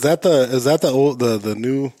whatever. Is that the old the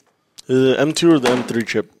new? Is it M2 or the M3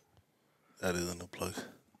 chip? That is a new plug.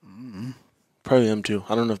 Probably M2.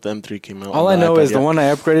 I don't know if the M3 came out. All on I know iPad is the yet. one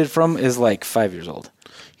I upgraded from is like 5 years old.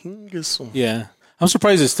 You can get some. Yeah. I'm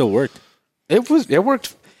surprised it still worked. It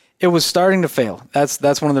worked. It was starting to fail.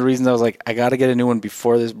 That's one of the reasons I was like, I got to get a new one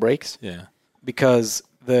before this breaks, Yeah. because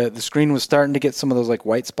the screen was starting to get some of those like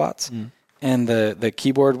white spots, and the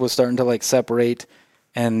keyboard was starting to like separate,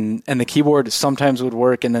 and the keyboard sometimes would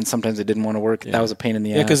work and then sometimes it didn't want to work. Yeah. That was a pain in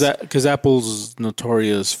the Yeah, ass. because Apple's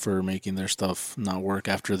notorious for making their stuff not work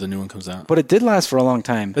after the new one comes out. But it did last for a long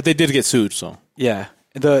time. But they did get sued, so. Yeah.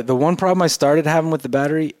 The one problem I started having with the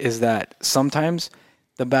battery is that sometimes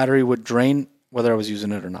the battery would drain whether I was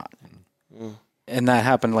using it or not. And that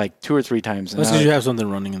happened like 2 or 3 times. And That's I- because you have something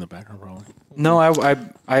running in the background, probably. no,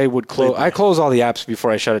 I would close. I close all the apps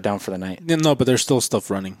before I shut it down for the night. Yeah, no, but there's still stuff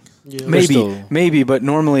running. Yeah. Maybe, but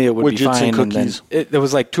normally it would be Widgets and fine. And then cookies. there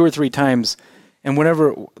was like 2 or 3 times, and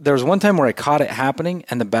whenever there was one time where I caught it happening,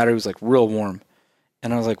 and the battery was like real warm,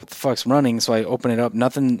 and I was like, "What the fuck's running?" So I opened it up.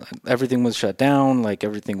 Nothing. Everything was shut down. Like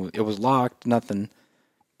it was locked. Nothing.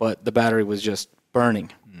 But the battery was just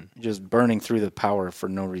burning, just burning through the power for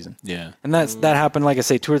no reason. Yeah. And that happened, like I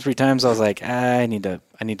say, 2 or 3 times. I was like, I need to.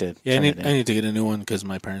 Yeah, turn it in. I need to get a new one because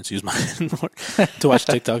my parents use mine to watch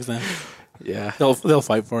TikToks now. Yeah. They'll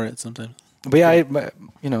fight for it sometimes. But yeah,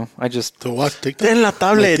 I just To watch TikTok. En la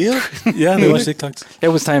tablet. Yeah, they watch TikToks. it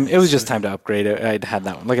was time. It was just time to upgrade it. I'd had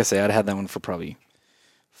that one. Like I say, I'd had that one for probably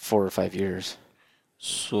 4 or 5 years.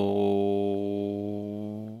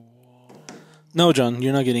 So. No, John,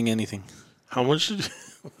 you're not getting anything. How much did you.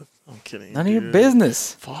 I'm kidding. None of your dude.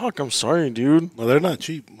 business. Fuck, I'm sorry, dude. Well, they're not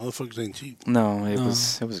cheap. Motherfuckers ain't cheap. No, it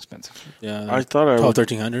was expensive. Yeah, I thought I 12, would.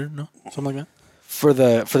 1300, no, something like that. For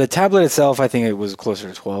the tablet itself, I think it was closer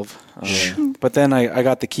to 12. But then I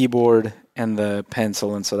got the keyboard and the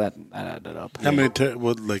pencil, and so that added up. How many?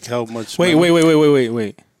 How much?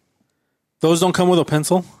 Wait. Those don't come with a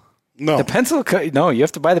pencil? No. The pencil? No, you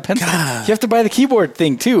have to buy the pencil. You have to buy the keyboard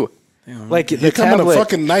thing too. Like the you come in a tablet.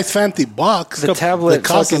 fucking nice fancy box. The tablet that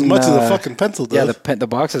costs as fucking, much as a fucking pencil does. Yeah, the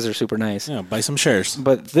boxes are super nice. Yeah, buy some shares.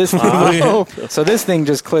 But this so this thing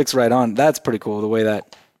just clicks right on. That's pretty cool. The way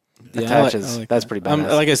that attaches. like That's that. pretty badass.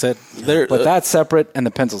 Like I said, they're, but that's separate and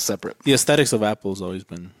the pencil's separate. the aesthetics of Apple's always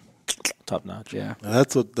been top notch. Yeah.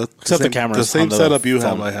 That's Except the cameras. The same on setup you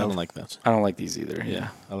phone. have. I I don't have. like that. I don't like these either. Yeah,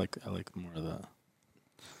 I like more of that.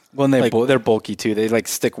 Well, and Like- they're bulky too. They like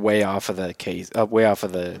stick way off of the case, way off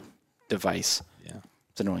of the device. Yeah.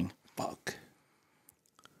 It's annoying. Fuck.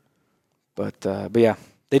 But yeah,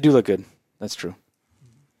 they do look good. That's true.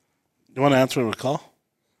 You want to answer a call?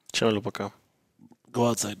 Échamelo pa' acá. Go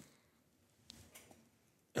outside.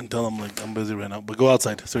 And tell him like I'm busy right now. But go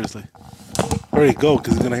outside, seriously. Hurry, go,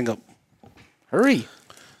 because he's gonna hang up. Hurry.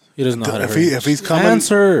 He doesn't know how to If hurry. he's coming,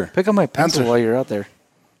 Answer. Pick up my pencil Answer. while you're out there.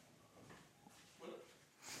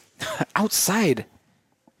 Outside.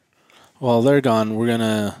 Well, they're gone. We're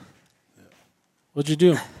gonna. What'd you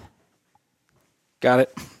do? Got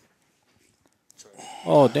it.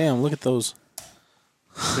 Oh, damn! Look at those.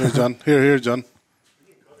 here, John. Here, John.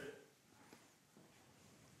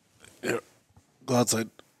 Here, go outside.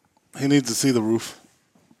 He needs to see the roof.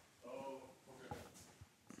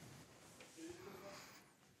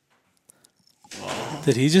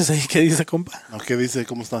 Did he just say que dice compa? Okay, dice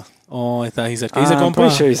cómo está. Oh, I thought he said que dice I'm compa.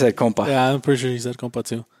 pretty sure you said compa. Yeah, I'm pretty sure he said compa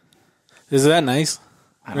too. Is that nice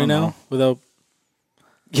I right don't now? know. Without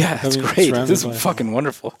Yeah, it's I mean, great. surrounded This by- is fucking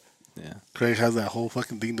wonderful. yeah, Craig has that whole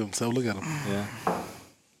fucking thing to himself. Look at him. yeah.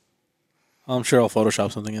 I'm sure I'll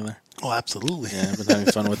Photoshop something in there. Oh, absolutely. Yeah, I've been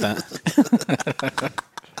having fun with that.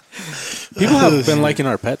 People have been liking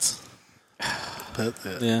our pets.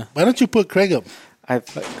 Yeah. Why don't you put Craig up?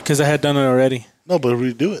 Because I had done it already. No, but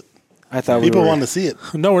redo it. I thought People we were, want to see it.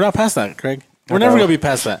 No, we're not past that, Craig. We're Okay. never going to be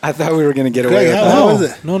past that. I thought we were gonna get Craig, away with how- that. how no, is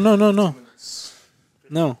it? No.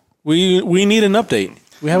 No. We need an update.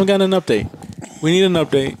 We haven't gotten an update. We need an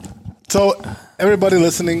update. So, everybody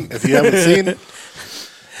listening, if you haven't seen,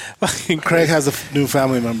 Craig has a new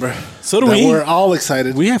family member. So do that we. We're all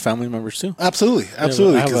excited. We have family members too. Absolutely, I because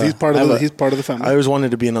have he's part I of have he's part of the family. I always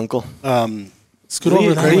wanted to be an uncle. Scoot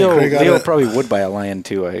over that way. Leo, Craig got Leo it. probably would buy a lion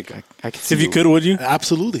too. I could see If you could, would you?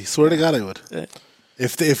 Absolutely, swear to God, I would.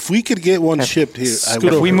 If we could get one shipped here, I Scoot would.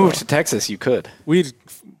 If over. we moved to Texas, you could. We'd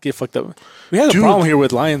get fucked up. We had a Dude. problem here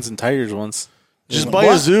with lions and tigers once. Just Yeah. buy a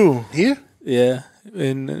What? zoo. Here, Yeah,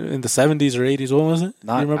 in the 70s or 80s. What was it? Uh,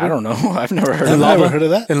 Not. you remember? I don't know. I've never heard I've of never that. heard of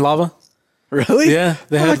that. In lava. Really? Yeah,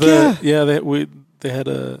 they had Fuck the they had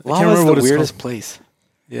a. I can't Lava's remember the what it's weirdest called. place.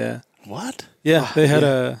 Yeah, What? yeah, they had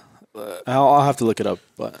a. I'll have to look it up,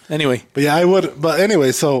 but anyway, But yeah, I would. But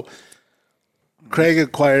anyway, so Craig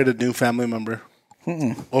acquired a new family member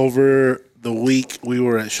over the week we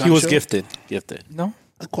were at SHOT he was Show. Gifted. No.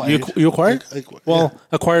 Acquired. You acquired? Well,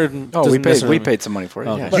 Acquired. Oh, doesn't we paid. necessarily- We paid some money for it.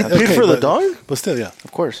 Okay. Yeah, but, You paid for the but- dog? but still, yeah.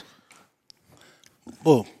 of course.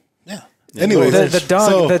 Well, yeah. Anyways, The dog.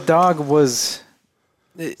 So, the dog was.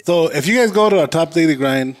 so if you guys go to our Top Daily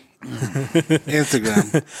Grind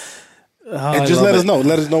Instagram and just let us know.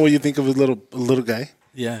 Let us know what you think of his little guy.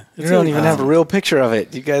 Yeah, You don't even have a real picture of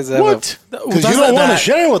it. You guys have What? Because you don't want to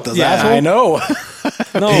share it with us, Yeah, asshole. I know.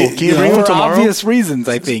 No, Can you bring him for tomorrow? obvious reasons,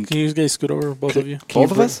 I think. Can you guys scoot over, both of you?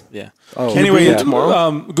 Both of us? Yeah. Oh, Anyway, yeah.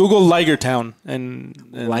 Google Liger Town and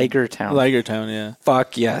Liger Town. Liger Town, yeah.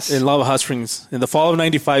 Fuck yes. In Lava Hot Springs, in the fall of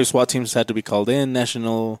 '95, SWAT teams had to be called in.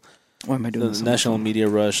 Why am I doing The this? national media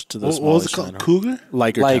rush to the What was it smallish called? manor. Cougar?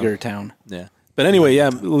 Liger, Liger Town. Town. Yeah. But anyway, yeah,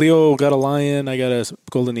 Leo got a lion. I got a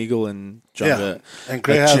golden eagle, and John Yeah. got And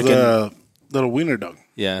Craig a has chicken. a little wiener dog.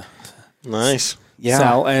 Yeah. Nice. Yeah.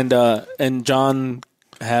 Sal and John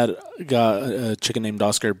got a chicken named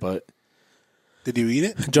Oscar, but Did you eat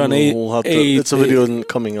it? John ate. We'll have to, ate- it's a video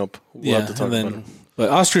coming up. We'll Yeah, have to talk and then, about it. but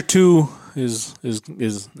Oscar 2 is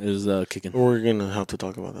kicking. We're going to have to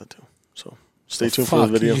talk about that too. So stay tuned Fuck.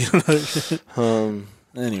 for the video.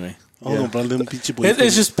 Anyway, Vamos a comprarle un pinche pollito.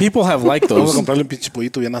 it's just people have liked Vamos a those. comprarle un pinche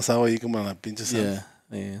pollito bien asado ahí como en la pinche sala.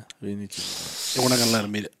 Yeah. We need to. And we're not going to let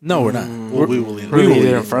him eat it. No, we're not. We will eat it. We will will eat eat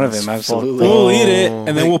it in it. front of him. Absolutely. We'll eat it,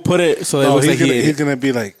 and then we'll put it so that it No, looks he's like he gonna, ate he's it. gonna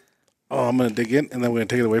be like, oh, I'm gonna dig in, and then we're gonna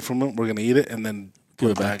take it away from him. We're gonna eat it, and then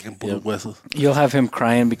put it back and put Yep. it huesos. You'll have him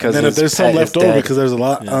crying because And then if his there's pet some is left over, dead. because there's a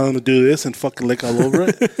lot, I'm gonna do this and fucking lick all over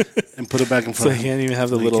it and put it back in So front he of him. can't even have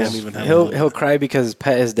the He little. can't even have He'll cry because his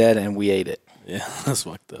pet is dead and we ate it. Yeah, that's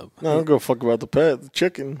fucked up. No, I don't give a fuck about the pet. The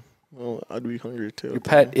chicken. Well, I'd be hungry too. Your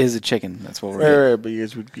pet is a chicken. That's what we're Right, eating. right, but you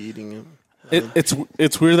guys would be eating it.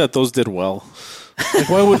 It's weird that those did well. Like,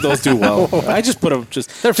 why would those do well? I just put them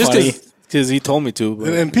They're funny. because he told me to.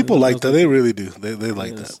 But And people like that. They really do. They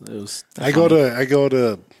like it that. was I go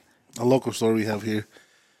to a local store we have here,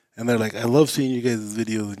 and they're like, I love seeing you guys'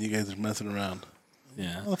 videos and you guys are messing around.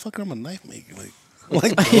 yeah. Motherfucker, I'm a knife maker. Like,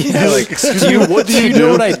 Like, What do you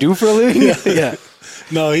know what I do for a living? Yeah.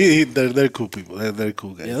 no, they're cool people. They're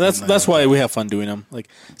cool guys. Yeah, that's why we have fun doing them. Like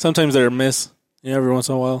sometimes they're a miss. Every once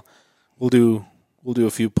in a while, we'll do a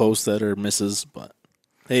few posts that are misses. But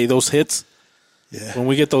hey, those hits. Yeah. When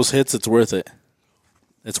we get those hits, it's worth it.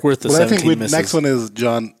 It's worth the Well, I 17 think misses. next one is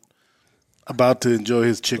John about to enjoy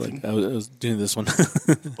his chicken. I was doing this one.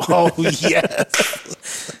 Oh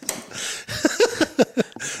yes.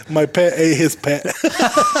 My pet ate his pet.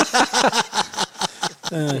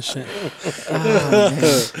 Shit.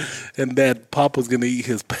 And that Pop was gonna eat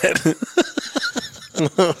his pet.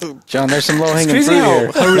 John, there's some low hanging Crazy fruit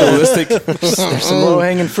here. how realistic. There's some low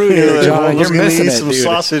hanging fruit here, John. You're missing it, some dude.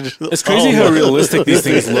 sausage. It's crazy how realistic these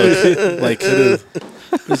things look. Like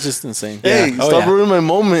it's just insane. Hey, Yeah. Oh, stop yeah. ruining my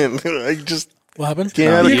moment. I just What happened?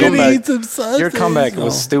 can't have a You're gonna comeback. eat some sausage. Your comeback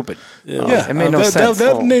was stupid. Yeah, It made no sense.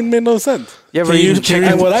 That name made no sense. You ever Can you- eaten chicken?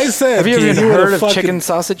 And what I said. Have you he ever would've heard of fucking- chicken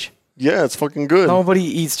sausage? Yeah, it's fucking good. Nobody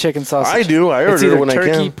eats chicken sausage. I do. I It's order it either when I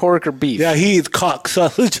turkey, can. pork, or beef. Yeah, he eats cock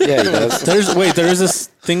sausage. Yeah, he does. There is this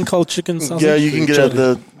thing called chicken sausage. Yeah, you can get it at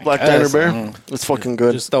the Black Diner Yes, Bear. It's fucking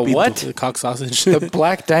good. Just The beat what? The cock sausage. The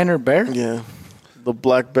Black Diner Bear? Yeah, the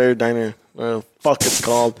Black Bear Diner. Fuck, it's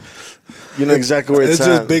called. You know exactly where It's it's,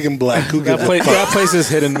 just at. big and black. Who that, gives a that place is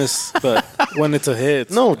hit and miss, but when it's a hit,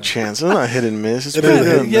 No chance. It's not hit and miss. It's It pretty is.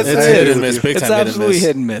 good. Yes, it's I hit agree and with miss, you. big It's time hit and absolutely miss.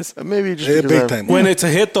 hit and miss. Maybe just Yeah, because big I- time. When it's a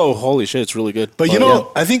hit, though, holy shit, it's really good. But you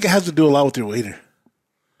know, I think it has to do a lot with your waiter.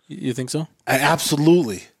 You think so?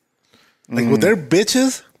 Absolutely. Like with their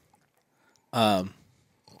bitches,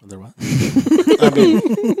 They're what?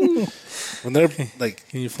 when they're like,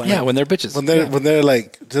 Can you find? Yeah, when they're bitches. when they're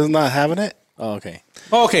like just not having it. Oh, okay.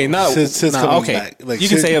 Oh, okay. Now, Sis now, coming okay. back. Like, you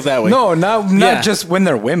can sis- say it that way. No, not Yeah. just when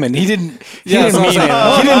they're women. He didn't. He Yeah, didn't that's mean what it.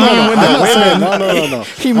 I'm He didn't mean when I'm they're not saying, women. no.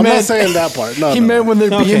 He I'm meant, not saying that part. No, He no. meant when they're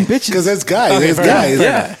being Okay. bitches. Because it's guys. Okay, It's fair guys. enough.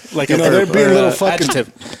 Yeah. Like You a know, verb they're being or, little fucking.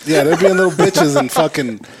 adjective. Yeah, they're being little bitches and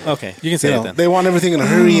fucking. Okay, you can say You it know, then. they want everything in a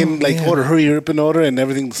hurry and like hurry up and order, and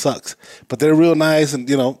everything sucks. But they're real nice, and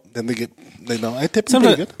then they get. They know I tip them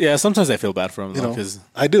pretty Sometimes, good. yeah, sometimes I feel bad for them You know, because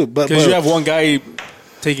I do, but you have one guy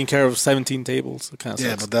taking care of 17 tables. It kind of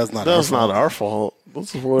yeah, sucks. but that's not. That's our fault. not our fault.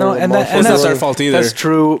 This is where No, and that's not our fault either. That's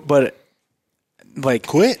true, but like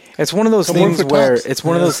Quit. it's one of those Come work things for where Tops. it's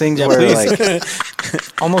one of those things Yeah, where please.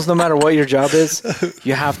 like almost no matter what your job is,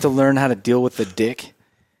 you have to learn how to deal with the dick.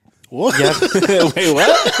 What? You have, Wait,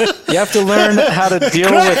 what? you have to learn how to deal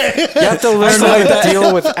with. You have to learn how to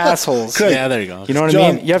deal with assholes. Yeah, there you go. You know what I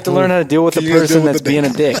John, mean? You have to learn how to deal with the can you guys deal person with that's the being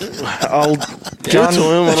a dick. I'll John, give it to him. I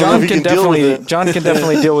don't know John if he can deal with definitely it. John can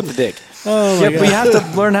definitely deal with the dick. Oh, Yeah, but you have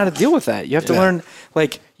to learn how to deal with that. You have to Yeah. learn,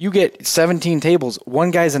 like, you get 17 tables. One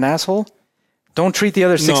guy's an asshole. Don't treat the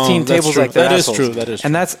other 16 that's tables true. like they're That is assholes. true. That is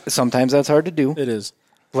true. And sometimes that's hard to do. It is.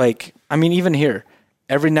 Like, I mean, even here,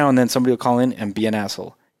 every now and then somebody will call in and be an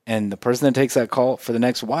asshole. And the person that takes that call for the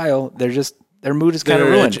next while, their mood is kind of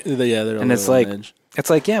ruined. They're And it's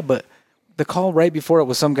like, yeah, but the call right before it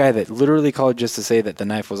was some guy that literally called just to say that the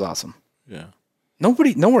knife was awesome. yeah.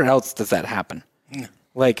 Nowhere else does that happen.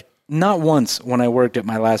 Like, not once when I worked at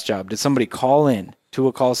my last job did somebody call in to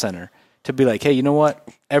a call center to be like, hey, you know what?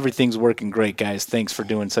 Everything's working great, guys. Thanks for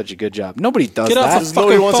doing such a good job. Nobody does Get off that. the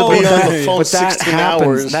Nobody fucking wants to phone. be on the phone But that 16 happens.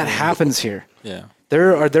 hours. That happens here. Yeah.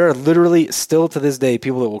 There are literally still to this day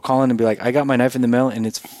people that will call in and be like, I got my knife in the mail and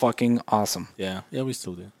it's fucking awesome. Yeah. Yeah, we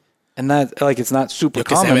still do. And that, like, it's not super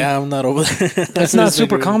Okay, common. I'm not over there. It's not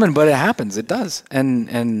super common, but it happens. It does.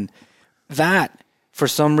 And that, for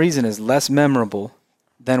some reason, is less memorable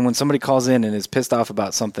than when somebody calls in and is pissed off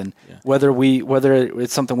about something, whether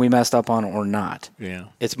it's something we messed up on or not. Yeah.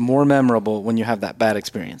 It's more memorable when you have that bad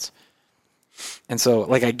experience. And so,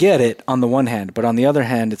 like, I get it on the one hand, but on the other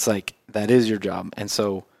hand, it's like, that is your job. And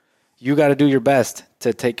so you got to do your best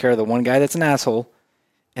to take care of the one guy that's an asshole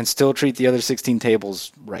and still treat the other 16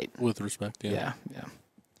 tables right. With respect, Yeah.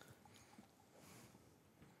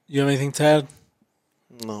 You have anything to add?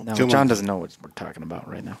 No, No, Come John on. doesn't know what we're talking about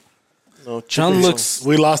right now. no. John chicken- looks...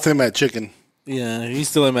 We lost him at chicken. Yeah, he's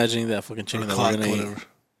still imagining that fucking chicken that Cock, we're going to whatever.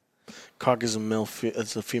 eat. Cock is a male.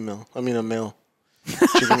 It's a female. I mean, a male.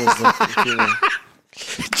 Chicken is the female.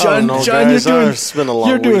 John, know, John, guys. you're doing, It's been a long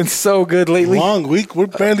you're doing week. so good lately. Long week. We're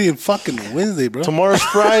barely in fucking Wednesday, bro. Tomorrow's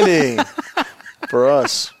Friday for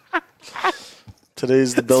us.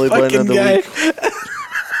 Today's the belly button of the week.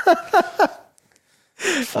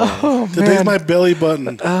 Oh, Today's man. my belly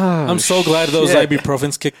button. I'm so glad those shit.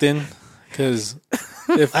 ibuprofens kicked in because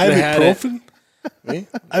if they had it, Ibuprofen? Me?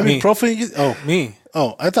 Ibuprofen? me.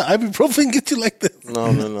 I thought ibuprofen gets you like this.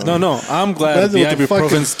 No. No, I'm glad Imagine the what the fucking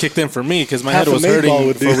ibuprofens kicked in for me because my half head was an 8 ball hurting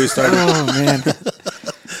would do. before we started. Oh, man.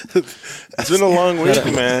 It's been a long week,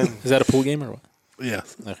 man. Is that a pool game or what? Yeah.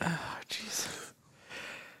 Okay. Oh, jeez.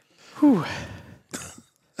 Whew.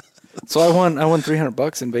 So I won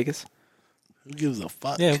 $300 in Vegas. Who gives a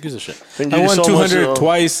fuck? Yeah, who gives a shit? Thank I you won so much, 200 though.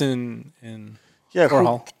 twice in Yeah, Or who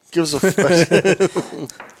Hall. gives a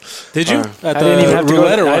Did you? At I didn't even have to go.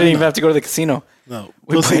 roulette or I what? didn't even have to go to the casino. No.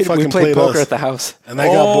 We Pussy played fucking poker us. at the house. And I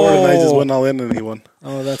got bored and I just Oh. went all in and he won.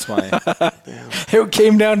 Oh, that's why. It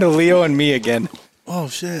came down to Leo and me again. Oh,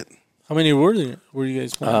 shit. How many were you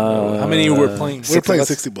guys playing? How many you were playing? We're playing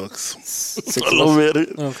 $60. $60. I love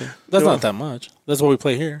it. Okay, that's not that much. That's what we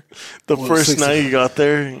play here. The Well, first 60. night you got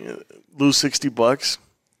there, lose $60.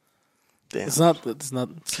 Damn. It's not. It's not.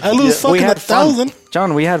 I lose We fucking had fun. 1,000.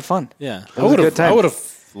 John, we had fun. Yeah, It was a good time. I would have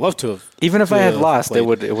loved to have. Even if I had lost, played. it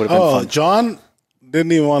would have been Oh, fun. John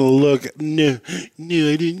didn't even want to look. No,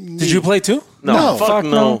 I didn't. Did you play too? No, fuck fuck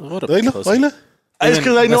no. What a Baila, pussy. baila. It's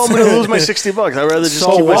because I know I'm going to lose my $60. I'd rather just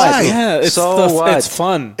So keep my what? 60. Yeah, it's So what? it's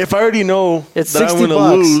fun. If I already know It's that I'm $60. going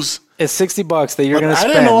to lose, It's $60 that you're But going to I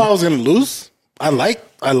spend. didn't know I was going to lose. I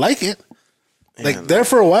like it. Like, there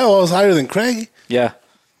for a while, I was higher than Craig. Yeah,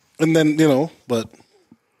 And then, but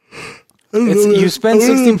you spend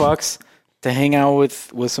 $60 to hang out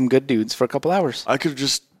with some good dudes for a couple hours. I could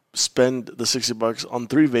just spend the $60 on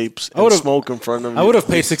 3 vapes I and would've- smoke in front of I would have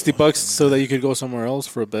paid $60 so that you could go somewhere else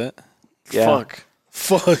for a bit. Yeah. Fuck.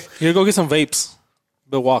 fuck. Here, go get some vapes.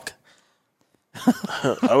 But walk.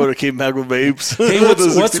 I would have came back with vapes. Hey, The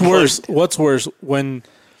what's $60. worse? What's worse when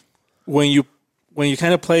you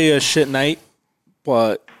kind of play a shit night,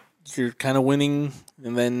 but you're kind of winning,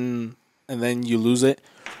 and then you lose it,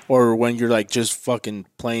 or when you're like just fucking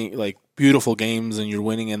playing like beautiful games and you're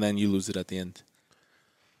winning and then you lose it at the end,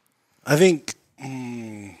 I think,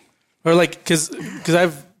 or like because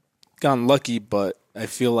I've gotten lucky, but I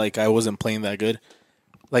feel like I wasn't playing that good.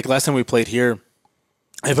 Like last time we played here,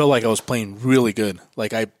 I felt like I was playing really good.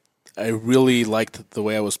 Like I really liked the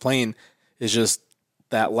way I was playing. It's just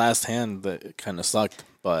that last hand that kind of sucked.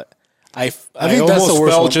 But I think that's the almost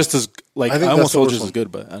worst felt one. just as like I I, think almost that's the felt worst just as one.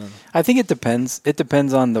 good. But I don't know. I think it depends. It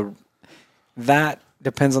depends on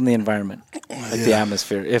depends on the environment, like the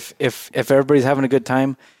atmosphere. If everybody's having a good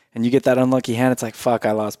time and you get that unlucky hand, it's like fuck,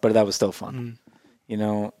 I lost, but that was still fun, you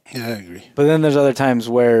know. yeah, I agree. But then there's other times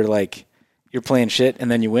where like you're playing shit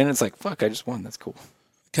and then you win. It's like fuck, I just won. That's cool.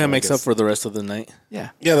 Kind of makes up for the rest of the night. Yeah.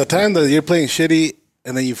 Yeah, the time that you're playing shitty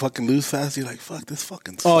and then you fucking lose fast, you're like, fuck, this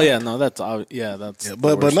fucking sucks. Oh yeah, no, that's that's Yeah, the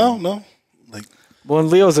but worst no, one. no. Like, Well, and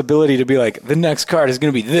Leo's ability to be like the next card is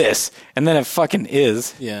going to be this, and then it fucking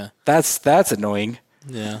is. Yeah, That's annoying.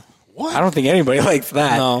 yeah. what? I don't think anybody likes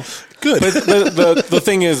that. No, Good. but the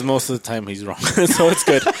thing is, most of the time he's wrong, so it's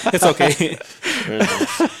good. It's okay.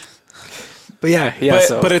 But yeah.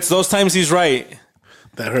 But it's those times he's right.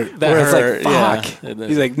 that hurt. That where it's hurt. like, fuck. Yeah,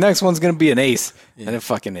 He's like, next one's going to be an ace. And it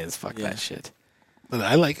fucking is. Fuck Yeah. that shit. But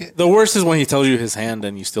I like it. the worst is when he tells you his hand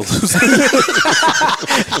and you still lose. He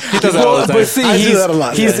does that all the time. But see, I do he's, that a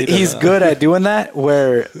lot. he's, Yeah, he he's good at doing that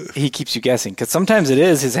where he keeps you guessing. Because sometimes it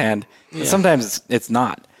is his hand. And sometimes it's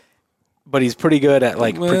not. But he's pretty good at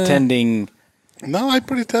like Well, pretending. No, I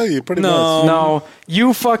tell you, pretty No. much. No,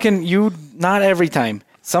 you not every time.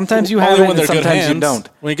 Sometimes you have Only it when and they're good sometimes hands. you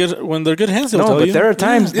don't. When they're good hands, he'll No, tell but you. there are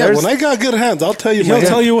times. Yeah, when I got good hands, I'll tell you. He'll my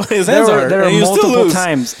tell hand. you what his There hands are, are. there are and you still multiple lose.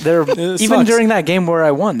 times. There, even sucks. during that game where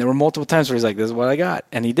I won, there were multiple times where he's like, "This is what I got,"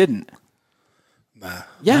 and he didn't. Nah,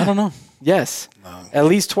 Yeah, I don't know. Yes, at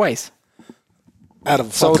least twice. out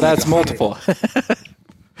of So fucking that's like 100. multiple.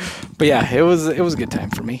 But yeah, it was a good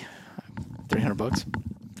time for me. $300.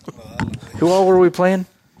 Who all were we playing?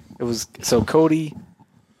 It was so Cody,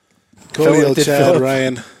 Cody, Philip- El did Chad, Philip-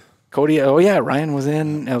 Ryan. Cody. Oh yeah, Ryan was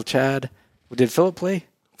in. El Chad. Did Philip play?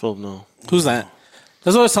 Phil, no. Who's that?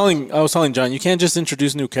 That's what I was telling John. You can't just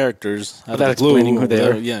introduce new characters out Without of the blue. explaining who they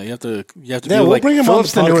are. Yeah, you have to. Yeah, be we'll like. bring him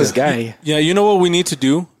Philip's the on the newest podcast. guy. Yeah, you know what we need to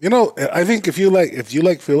do? You know, I think if you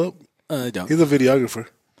like Philip, I don't. he's a videographer.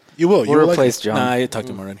 You will. You We'll will like replace him. John. Nah, I talked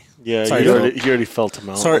to him already. Yeah, Sorry, you Phil. already felt him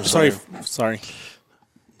out. Sorry, I'm sorry.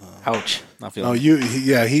 Ouch. Not feeling. No,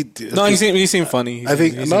 he. No, he seemed funny. I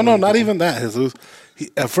think He no, seemed no, really not cool. even that. Jesus.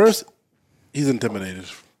 At first, he's intimidated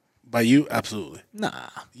by you. Absolutely. Nah.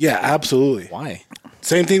 Yeah, absolutely. Why?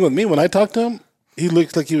 Same thing with me. When I talk to him, he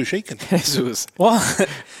looks like he was shaking. Jesus. What?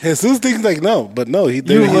 Jesus thinks like no, but no, he's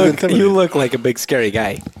You intimidated. look like a big scary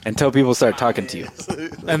guy until people start talking to you,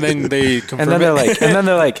 And then they confirm and it. then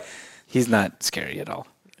they're like, he's not scary at all.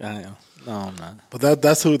 I know. No, I'm not. But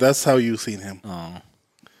that's how you seen him. Oh.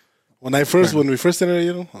 When we first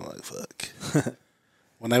interviewed him, I'm like, fuck.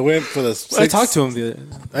 When I went for the I talked to him the other.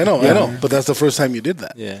 I know, but that's the first time you did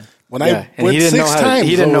that. Yeah. When Yeah, I went he didn't know six how to, times,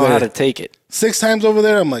 he didn't know over how there, to take it. 6 times over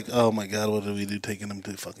there, I'm like, oh my god, what did we do taking him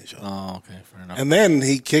to the fucking show? Oh, okay, fair enough. And then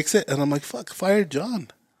he kicks it, and I'm like, fuck, fire John.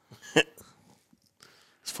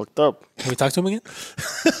 It's fucked up. Can we talk to him again?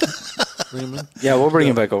 Bring him in? Yeah, we'll bring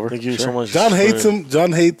him back over. Thank you so Sure. much. John hates for- him.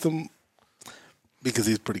 John hates him because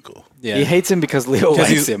he's pretty cool. Yeah, He hates him because Leo 'Cause likes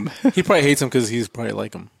he's- him. He probably hates him because he's probably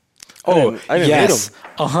like him. Oh, I didn't yes,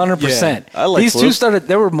 hate 100%. Yeah, I like These two Flip. started.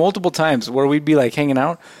 There were multiple times where we'd be like hanging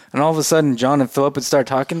out, and all of a sudden, John and Philip would start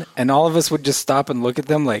talking, and all of us would just stop and look at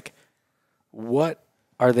them like, "What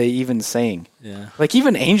are they even saying?" Yeah. Like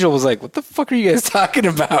even Angel was like, "What the fuck are you guys talking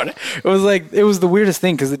about?" It was like it was the weirdest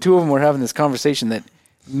thing because the two of them were having this conversation that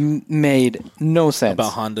made no sense.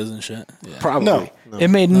 About Hondas and shit. Yeah. Probably. No. It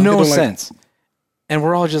made No, they no don't like- sense. And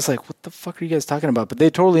we're all just like, what the fuck are you guys talking about? But they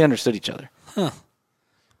totally understood each other.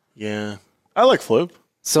 Yeah. I like Flip.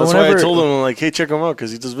 So That's whenever why I told him, I'm like, hey, check him out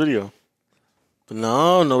because he does video. But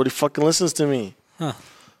no, nobody fucking listens to me.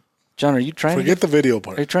 John, are you trying to Forget get, the video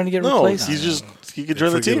part. are you trying to get No, replaced? he could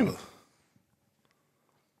join the Forget team. about it.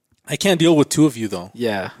 I can't deal with two of you though.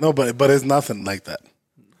 Yeah. No, but it's nothing like that.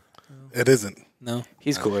 It isn't. No.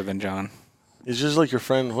 He's cooler than John. He's just like your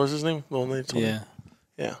friend. What's his name? The one that you told me? Yeah.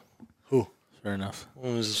 Yeah. Who? Fair enough.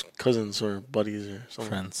 One of his cousins or buddies or something.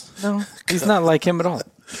 Friends. No, he's not like him at all.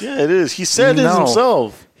 Yeah, it is. He said it No.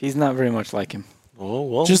 himself. He's not very much like him. Oh,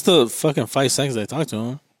 well. Just the fucking 5 seconds I talked to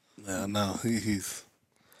him. Yeah, no, he's.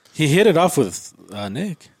 He hit it off with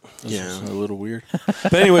Nick. That's Yeah. just a little weird.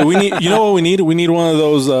 But anyway, we need. You know what we need? We need one of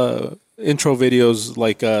those intro videos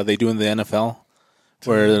like they do in the NFL,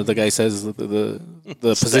 where the guy says the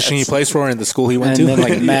position he plays for and the school he went And to. then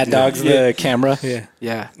like Mad Dog's the camera. yeah,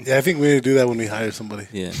 Yeah. Yeah, I think we need to do that when we hire somebody.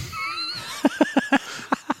 yeah.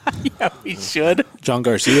 Yeah, we should. John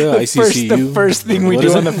Garcia, The ICCU. first thing we What do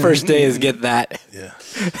is on it? the first day is get that. Yeah.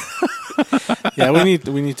 Yeah, we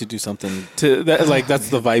need to do something to that. Like that's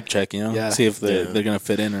the vibe check, you know. Yeah. See if they're gonna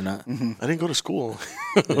fit in or not. I didn't go to school.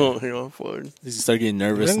 Oh, you know, fuck. You start getting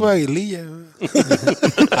nervous. Vengo and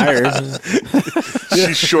Aguililla. tired.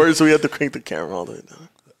 She's short, so we had to crank the camera all the way down.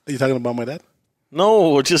 Are you talking about my dad?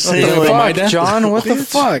 No, just saying. talking Like, about my Fuck, dad? John, what the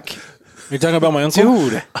fuck? Are you talking about my uncle?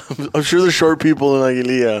 Dude. I'm sure there's short people in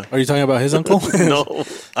Aguililla. Are you talking about his uncle? No,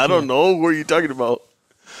 I don't know. What are you talking about?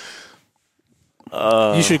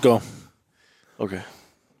 You should go Okay.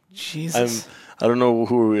 Jesus. I don't know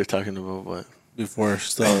who we were talking about, but before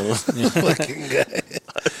stuff. Yeah. Fucking guy.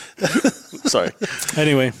 sorry.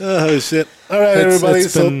 Anyway, Oh shit! All right, It's- everybody.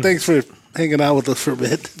 it's So been- thanks for hanging out with us for a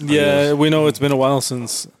bit. yeah, we know it's been a while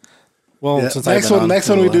since. Well, Yeah. since I've been Next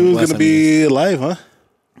on one we for the do is last gonna time you be live, huh?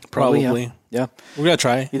 Probably. Yeah. We're gonna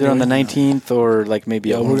try. Either on the 19th or like maybe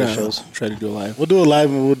Yeah, at one we're of the gonna shows. try to do a live. We'll do a live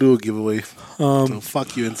and we'll do a giveaway. Um, So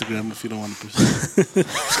fuck you, Instagram, if you don't want to pursue.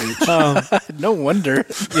 No wonder.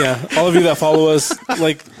 Yeah, all of you that follow us,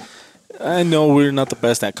 like, I know we're not the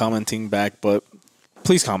best at commenting back, but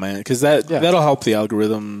please comment because that'll help the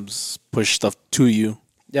algorithms push stuff to you.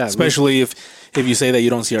 Yeah. Especially if you say that you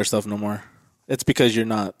don't see our stuff no more, it's because you're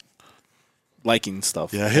not liking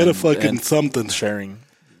stuff. Yeah, hit a and- fucking and something. sharing.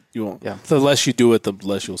 You won't. Yeah. The less you do it, the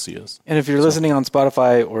less you'll see us. And if you're listening on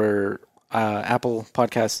Spotify or Apple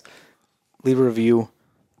Podcasts, leave a review.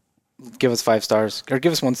 Give us 5 stars or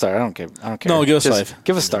give us 1 star. I don't care. No, give us Just 5.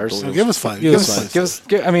 Give us stars. Give us 5. Give Give us us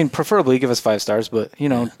 5. 5. I mean, preferably give us 5 stars, but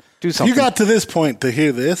do If something. you got to this point to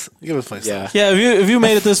hear this, give us 5 yeah. stars. Yeah, if you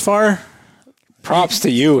made it this far, Props to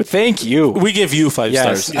you. Thank you. we give you 5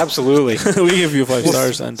 Yes, stars. absolutely. We give you 5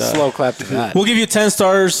 stars, and Slow clap to that. we'll give you 10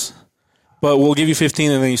 stars, but we'll give you 15,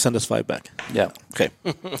 and then you send us 5 back. Yeah. Okay.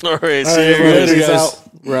 All right. See you everybody. guys. Later, Peace guys. out.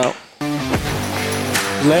 We're out.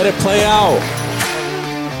 Let it play out.